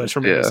 2. Spoilers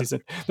for Mando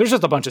season. There's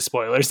just a bunch of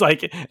spoilers.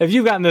 Like, if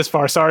you've gotten this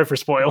far, sorry for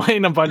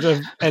spoiling a bunch of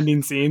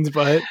ending scenes,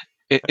 but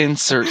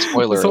insert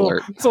spoiler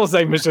alert. This whole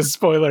segment's just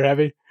spoiler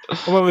heavy.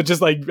 I'm gonna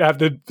just like have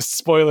the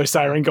spoiler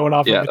siren going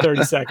off every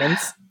 30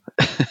 seconds.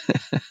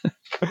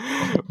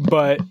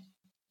 But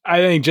I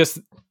think just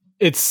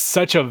it's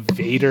such a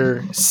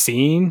Vader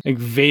scene. Like,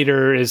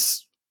 Vader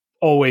is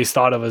always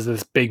thought of as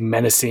this big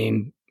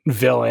menacing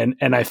villain,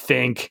 and I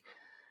think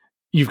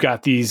you've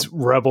got these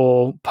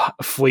rebel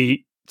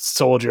fleet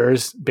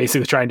soldiers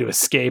basically trying to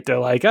escape. They're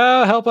like,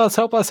 "Oh, help us,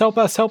 help us, help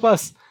us, help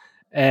us."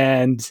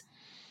 And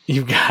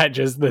you've got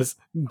just this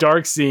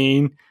dark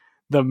scene,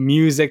 the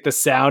music, the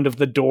sound of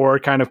the door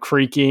kind of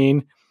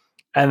creaking,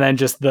 and then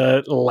just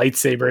the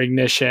lightsaber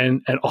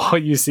ignition, and all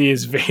you see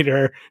is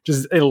Vader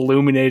just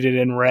illuminated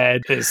in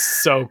red. Is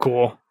so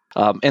cool.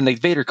 In the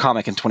Vader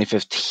comic in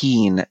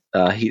 2015,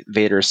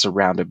 Vader is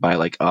surrounded by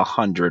like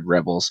 100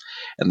 rebels,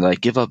 and they're like,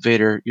 "Give up,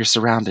 Vader! You're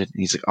surrounded." And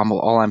he's like,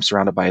 "All I'm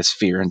surrounded by is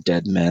fear and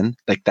dead men."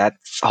 Like, that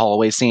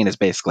hallway scene is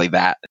basically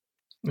that.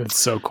 It's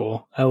so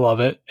cool. I love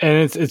it, and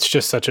it's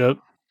just such a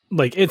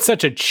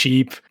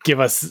cheap, give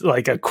us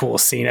like a cool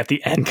scene at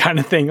the end kind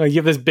of thing. Like, you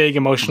have this big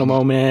emotional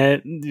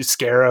moment,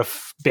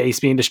 Scarif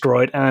base being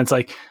destroyed, and it's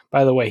like,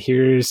 by the way,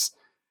 here's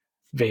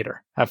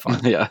Vader. Have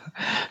fun. Yeah.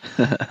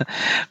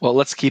 Well,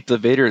 let's keep the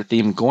Vader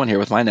theme going here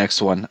with my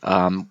next one,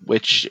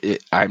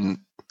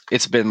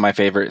 it's been my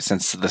favorite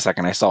since the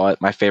second I saw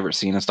it. My favorite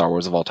scene in Star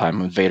Wars of all time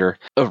when Vader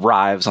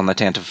arrives on the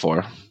Tantive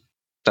 4.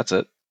 That's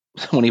it.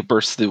 When he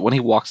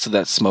walks through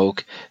that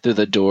smoke through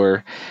the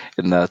door,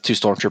 and the 2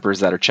 stormtroopers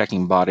that are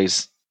checking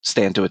bodies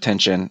stand to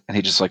attention, and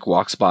he just like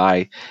walks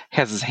by,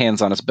 has his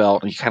hands on his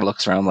belt, and he kind of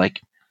looks around like,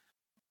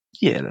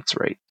 yeah, that's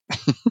right.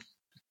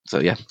 So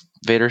yeah,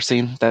 Vader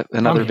scene.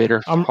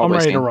 Vader. I'm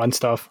ready scene. To run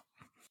stuff.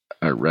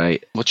 All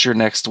right. What's your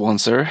next one,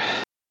 sir?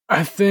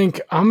 I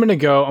think I'm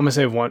gonna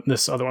save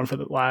this other one for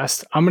the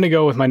last. I'm gonna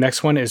go with my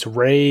next one is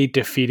Rey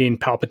defeating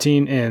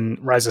Palpatine in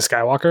Rise of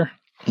Skywalker.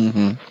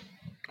 Mm-hmm.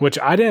 Which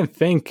I didn't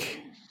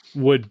think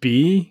would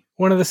be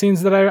one of the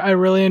scenes that I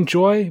really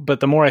enjoy. But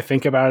the more I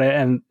think about it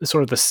and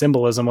sort of the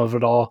symbolism of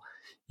it all,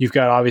 you've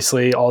got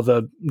obviously all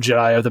the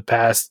Jedi of the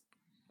past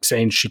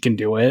saying she can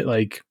do it.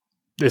 Like,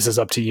 this is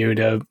up to you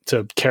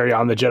to carry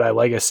on the Jedi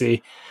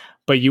legacy.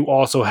 But you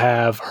also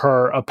have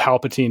a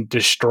Palpatine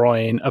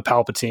destroying a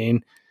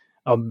Palpatine,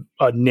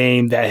 a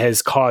name that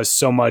has caused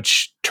so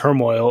much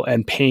turmoil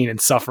and pain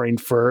and suffering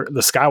for the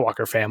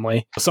Skywalker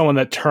family. Someone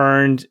that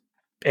turned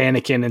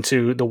Anakin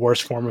into the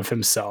worst form of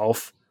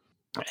himself,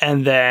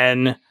 and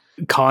then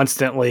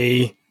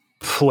constantly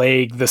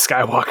plagued the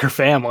Skywalker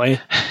family.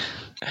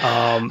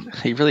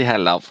 He really had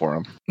it out for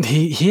him.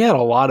 He had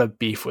a lot of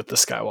beef with the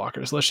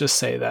Skywalkers, let's just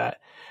say that.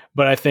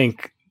 But I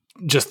think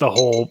just the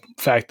whole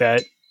fact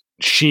that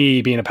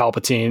she being a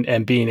Palpatine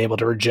and being able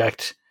to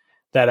reject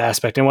that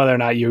aspect, and whether or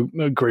not you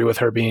agree with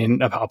her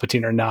being a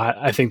Palpatine or not,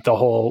 I think the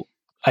whole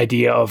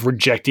idea of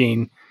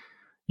rejecting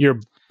your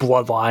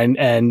bloodline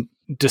and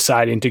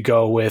deciding to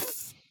go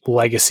with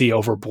legacy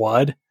over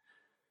blood,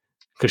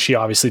 because she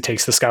obviously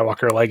takes the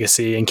Skywalker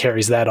legacy and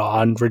carries that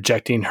on,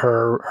 rejecting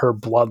her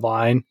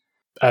bloodline.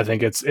 I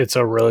think it's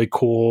a really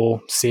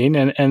cool scene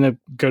and a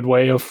good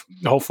way of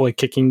hopefully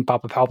kicking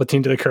Papa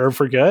Palpatine to the curb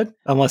for good,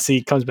 unless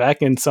he comes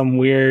back in some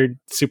weird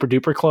super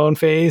duper clone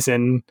phase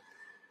in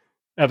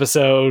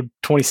episode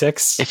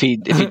 26. If he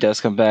does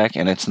come back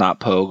and it's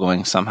not Poe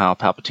going, somehow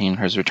Palpatine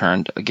has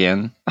returned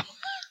again,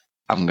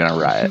 I'm gonna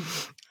riot.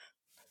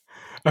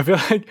 I feel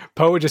like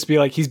Poe would just be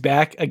like, he's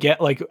back again.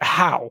 Like,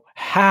 how?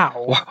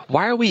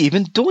 Why are we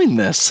even doing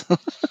this?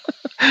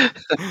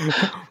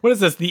 What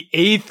is this? The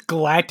 8th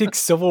Galactic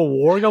Civil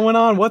War going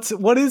on?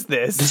 What is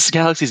this? This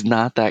galaxy's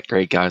not that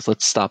great, guys.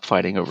 Let's stop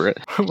fighting over it.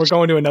 We're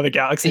going to another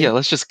galaxy. Yeah,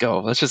 let's just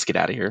go. Let's just get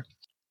out of here.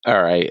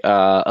 All right.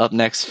 Up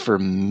next for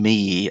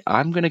me,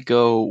 I'm gonna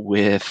go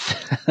with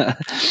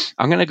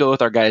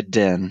our guy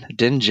Din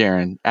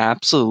Djarin,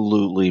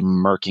 absolutely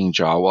murking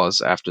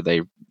Jawas after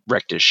they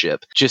wrecked his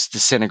ship, just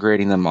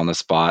disintegrating them on the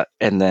spot,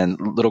 and then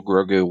little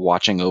Grogu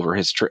watching over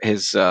his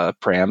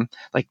pram,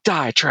 like,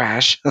 die,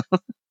 trash.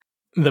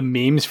 The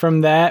memes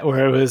from that,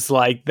 where it was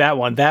like that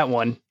one,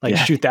 like,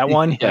 yeah. Shoot that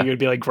one. Yeah. Like, it would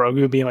be like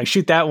Grogu being like,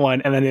 shoot that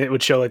one, and then it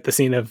would show like the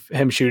scene of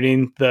him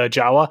shooting the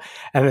Jawa,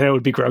 and then it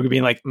would be Grogu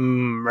being like,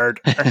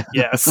 murder.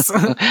 Yes.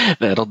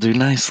 That'll do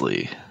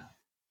nicely.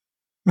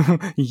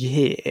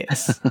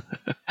 Yes.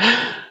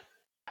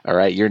 All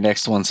right, your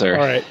next one, sir.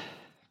 All right.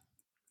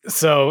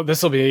 So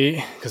this will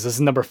be, because this is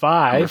number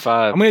 5. Number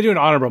 5. I'm going to do an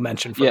honorable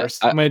mention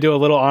first. Yeah, I'm going to do a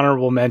little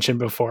honorable mention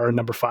before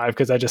number 5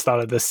 because I just thought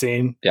of this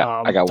scene. Yeah,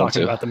 I got one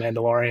talking too. about the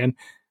Mandalorian.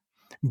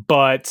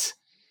 But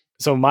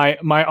so my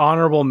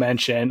honorable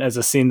mention as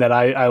a scene that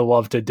I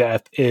love to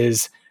death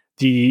is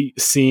the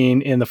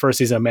scene in the first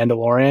season of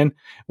Mandalorian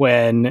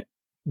when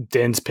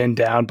Din's pinned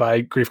down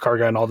by Grief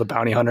Karga and all the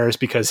bounty hunters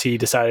because he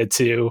decided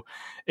to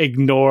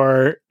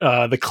ignore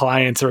the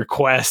client's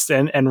request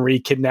and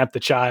re-kidnap the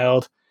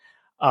child.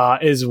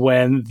 Is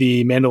when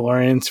the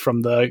Mandalorians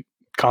from the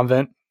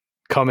convent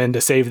come in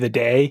to save the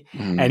day,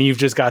 and you've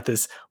just got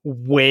this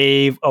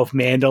wave of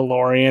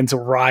Mandalorians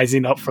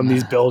rising up from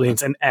these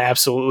buildings and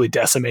absolutely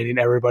decimating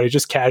everybody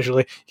just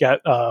casually. You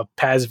got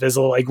Paz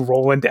Vizsla like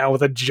rolling down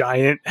with a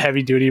giant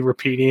heavy duty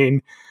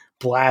repeating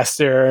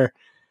blaster.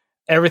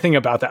 Everything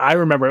about that. I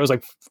remember it was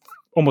like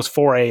almost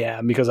 4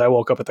 a.m. because I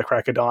woke up at the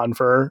crack of dawn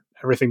for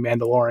everything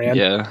Mandalorian.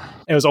 Yeah.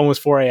 It was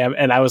almost 4 a.m.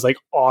 and I was like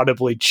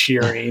audibly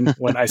cheering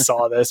when I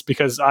saw this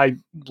because I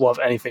love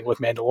anything with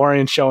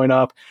Mandalorian showing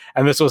up.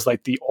 And this was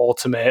like the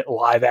ultimate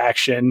live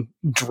action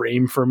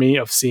dream for me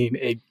of seeing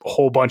a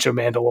whole bunch of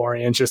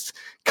Mandalorians just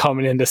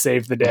coming in to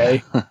save the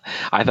day.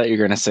 I thought you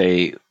were going to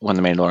say when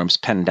the Mandalorian's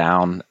pinned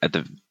down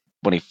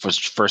when he was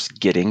first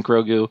getting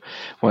Grogu,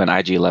 when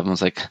IG-11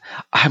 was like,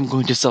 I'm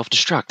going to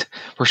self-destruct.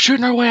 We're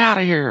shooting our way out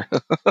of here.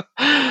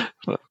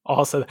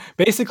 Also,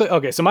 basically,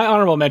 okay, so my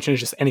honorable mention is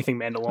just anything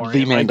Mandalorian.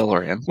 The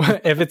Mandalorian.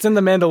 Like, if it's in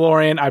the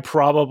Mandalorian, I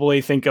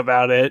probably think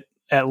about it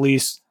at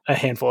least a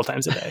handful of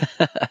times a day.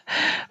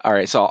 All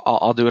right, so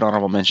I'll do an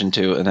honorable mention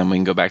too, and then we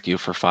can go back to you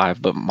for 5.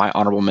 But my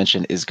honorable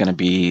mention is going to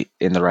be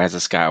in The Rise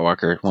of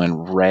Skywalker when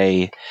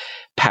Rey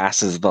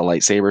passes the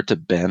lightsaber to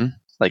Ben,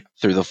 like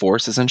through the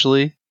Force,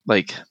 essentially.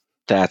 Like,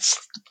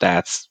 that's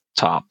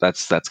top.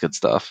 That's good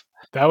stuff.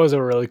 That was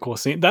a really cool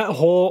scene.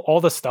 All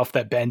the stuff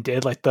that Ben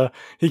did, like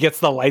he gets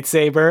the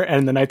lightsaber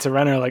and the Knights of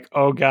Ren are like,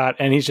 oh God.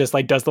 And he's just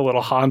like, does the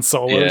little Han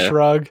Solo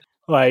shrug.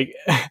 Like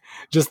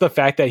just the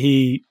fact that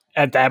he,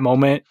 at that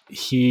moment,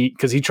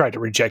 because he tried to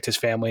reject his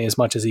family as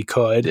much as he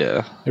could.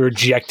 Yeah.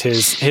 Reject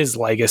his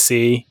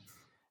legacy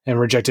and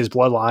reject his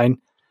bloodline.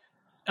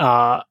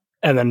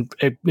 And then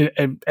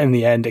in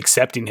the end,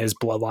 accepting his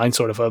bloodline,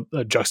 sort of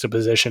a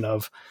juxtaposition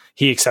of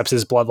he accepts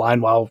his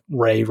bloodline while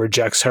Rey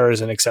rejects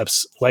hers and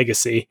accepts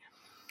legacy.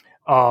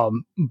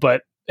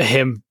 But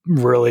him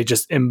really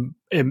just being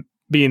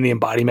the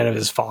embodiment of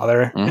his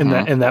father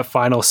in that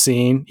final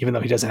scene, even though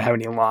he doesn't have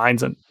any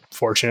lines,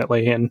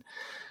 unfortunately. And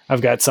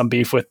I've got some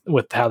beef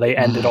with how they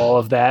ended all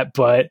of that.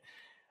 But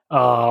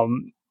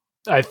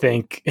I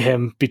think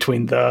him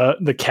between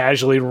the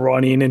casually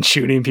running and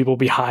shooting people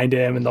behind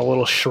him and the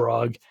little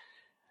shrug,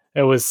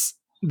 that was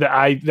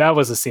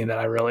a scene that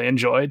I really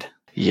enjoyed.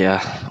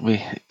 Yeah,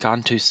 we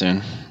gone too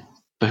soon,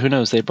 but who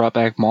knows? They brought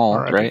back Maul,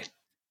 right?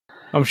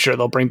 I'm sure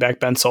they'll bring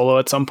back Ben Solo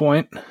at some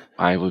point.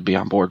 I would be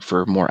on board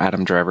for more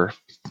Adam Driver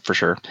for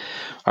sure.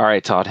 All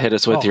right, Todd, hit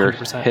us with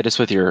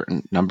your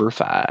number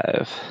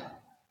 5.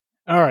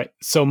 All right,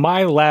 so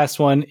my last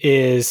one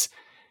is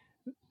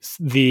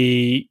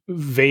the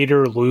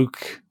Vader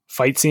Luke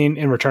fight scene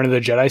in Return of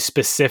the Jedi,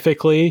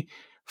 specifically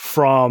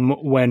from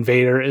when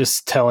Vader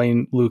is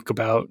telling Luke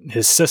about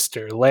his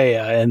sister,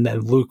 Leia, and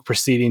then Luke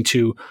proceeding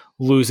to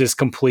lose his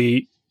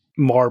complete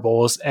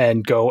marbles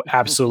and go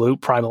absolute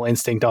primal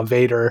instinct on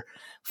Vader,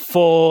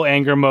 full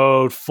anger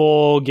mode,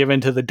 full given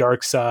to the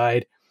dark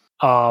side,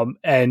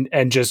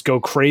 and just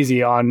go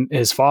crazy on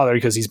his father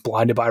because he's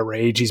blinded by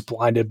rage. He's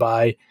blinded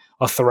by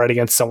a threat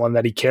against someone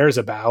that he cares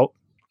about.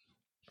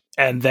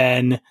 And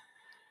then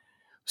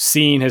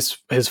seeing his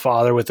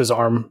father with his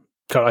arm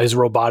cut off, his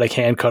robotic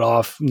hand cut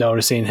off,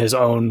 noticing his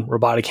own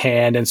robotic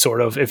hand, and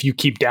sort of, if you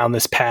keep down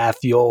this path,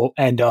 you'll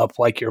end up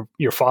like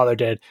your father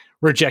did.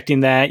 Rejecting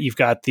that, you've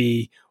got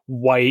the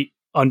white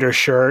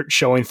undershirt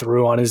showing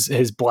through on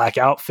his black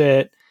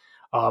outfit.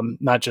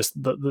 Not just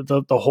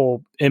the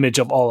whole image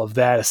of all of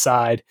that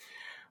aside,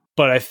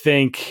 but I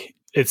think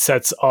it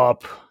sets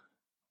up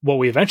what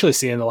we eventually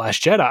see in The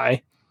Last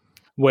Jedi,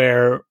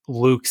 where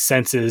Luke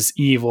senses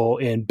evil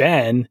in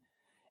Ben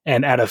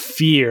and out of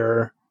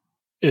fear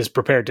is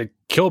prepared to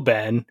kill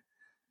Ben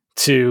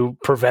to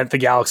prevent the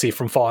galaxy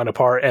from falling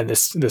apart and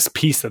this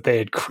peace that they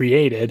had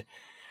created.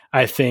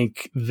 I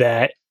think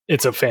that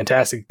it's a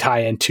fantastic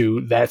tie-in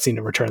to that scene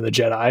in Return of the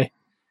Jedi.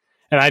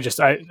 And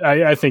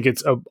I think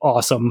it's an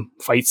awesome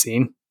fight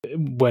scene.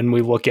 When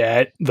we look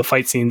at the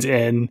fight scenes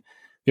in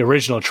the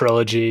original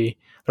trilogy,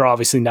 they're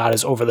obviously not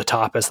as over the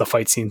top as the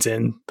fight scenes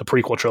in the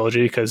prequel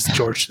trilogy, because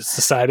George just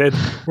decided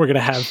we're going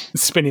to have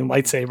spinning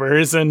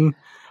lightsabers and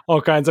all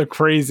kinds of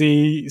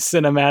crazy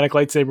cinematic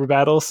lightsaber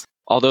battles.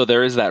 Although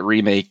there is that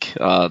remake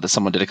that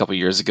someone did a couple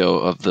years ago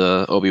of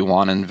the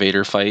Obi-Wan and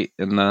Vader fight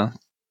in the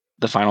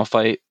final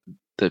fight,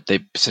 that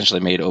they essentially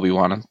made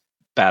Obi-Wan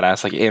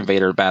badass, like, and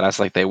Vader badass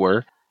like they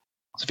were.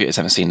 So if you guys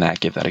haven't seen that,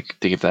 give that a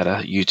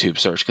YouTube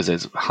search, because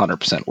it's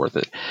 100% worth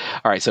it.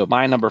 All right, so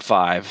my number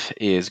 5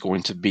 is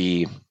going to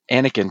be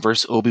Anakin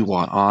versus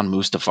Obi-Wan on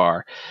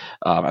Mustafar.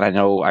 And I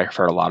know I've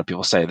heard a lot of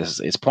people say this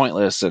is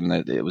pointless and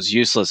that it was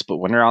useless, but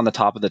when they're on the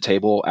top of the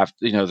table,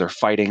 after they're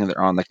fighting and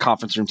they're on the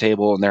conference room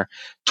table and they're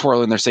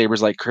twirling their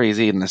sabers like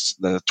crazy, and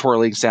the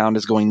twirling sound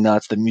is going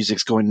nuts, the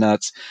music's going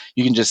nuts.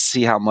 You can just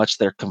see how much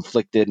they're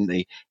conflicted and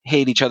they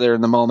hate each other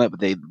in the moment,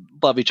 but they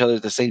love each other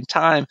at the same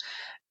time.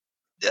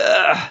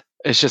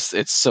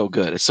 It's so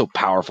good. It's so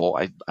powerful.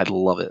 I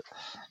love it.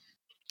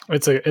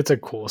 It's a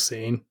cool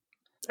scene.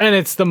 And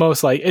it's the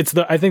most I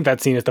think that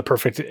scene is the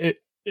perfect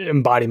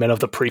embodiment of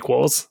the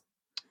prequels.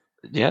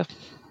 Yeah,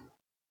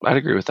 I'd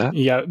agree with that.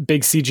 Yeah,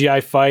 big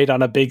CGI fight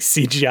on a big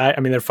CGI. I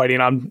mean, they're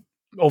fighting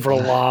over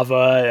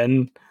lava,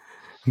 and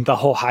the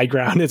whole high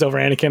ground is over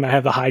Anakin. I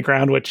have the high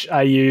ground, which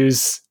I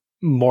use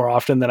more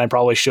often than I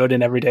probably should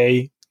in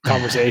everyday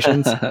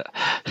conversations.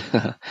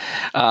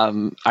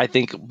 I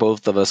think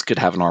both of us could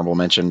have an honorable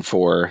mention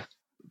for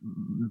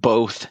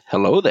both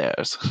hello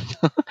there's.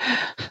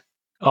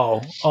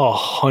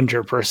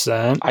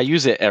 100%. I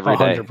use it every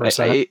day.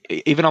 100%.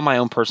 Even on my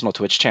own personal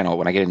Twitch channel,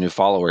 when I get a new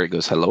follower, it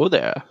goes, hello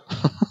there.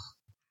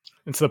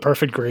 It's the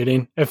perfect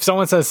greeting. If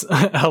someone says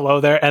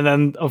hello there, and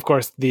then, of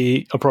course,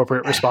 the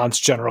appropriate response,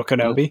 General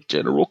Kenobi.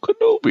 General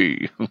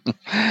Kenobi.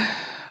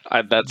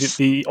 That's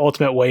the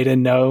ultimate way to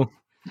know.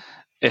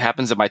 It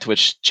happens in my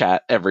Twitch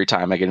chat every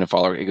time I get a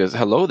follower. It goes,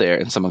 hello there.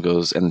 And someone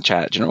goes in the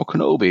chat, General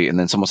Kenobi. And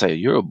then someone say,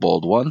 you're a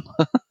bold one.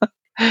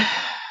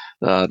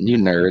 You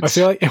nerds. I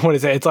feel like, what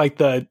is it? It's like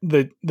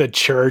the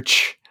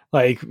church,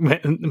 like, may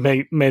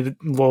the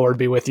Lord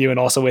be with you and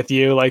also with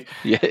you. Like,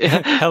 yeah.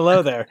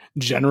 Hello there,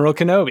 General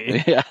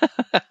Kenobi. Yeah.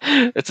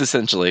 It's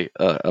essentially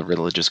a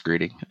religious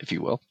greeting, if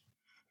you will.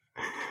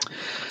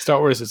 Star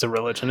Wars is a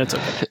religion. It's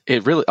okay.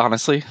 It really,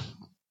 honestly,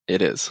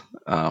 it is.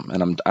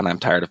 And I'm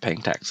tired of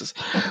paying taxes.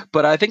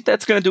 But I think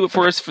that's going to do it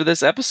for us for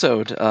this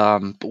episode.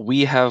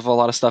 We have a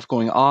lot of stuff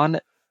going on.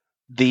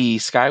 The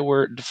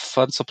Skyward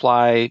Fun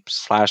Supply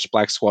 /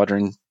 Black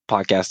Squadron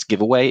podcast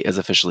giveaway is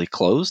officially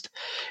closed,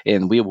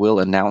 and we will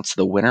announce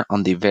the winner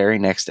on the very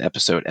next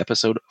episode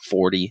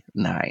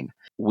 49.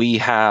 We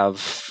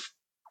have,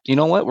 you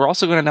know what? We're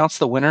also going to announce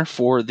the winner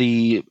for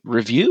the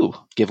review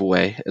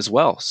giveaway as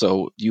well.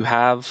 So you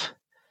have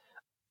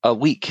a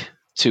week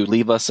to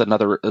leave us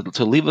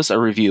a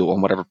review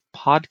on whatever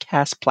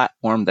podcast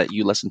platform that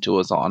you listen to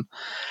us on.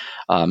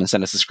 And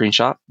send us a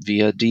screenshot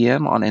via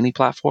DM on any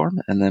platform,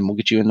 and then we'll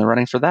get you in the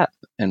running for that.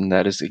 And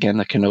that is, again,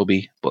 the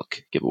Kenobi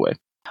book giveaway.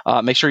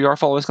 Make sure you are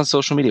following us on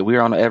social media. We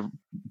are on,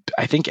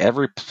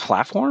 every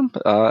platform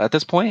at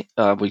this point.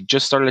 We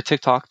just started a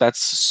TikTok.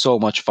 That's so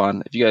much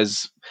fun. If you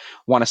guys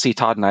want to see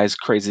Todd and I's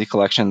crazy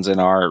collections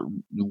and our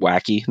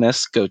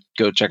wackiness,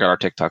 go check out our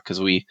TikTok, because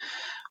we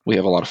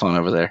have a lot of fun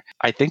over there.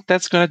 I think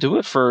that's going to do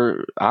it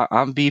for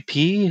I'm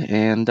BP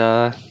and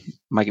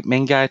my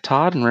main guy,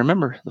 Todd. And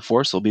remember, the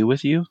Force will be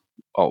with you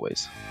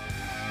always.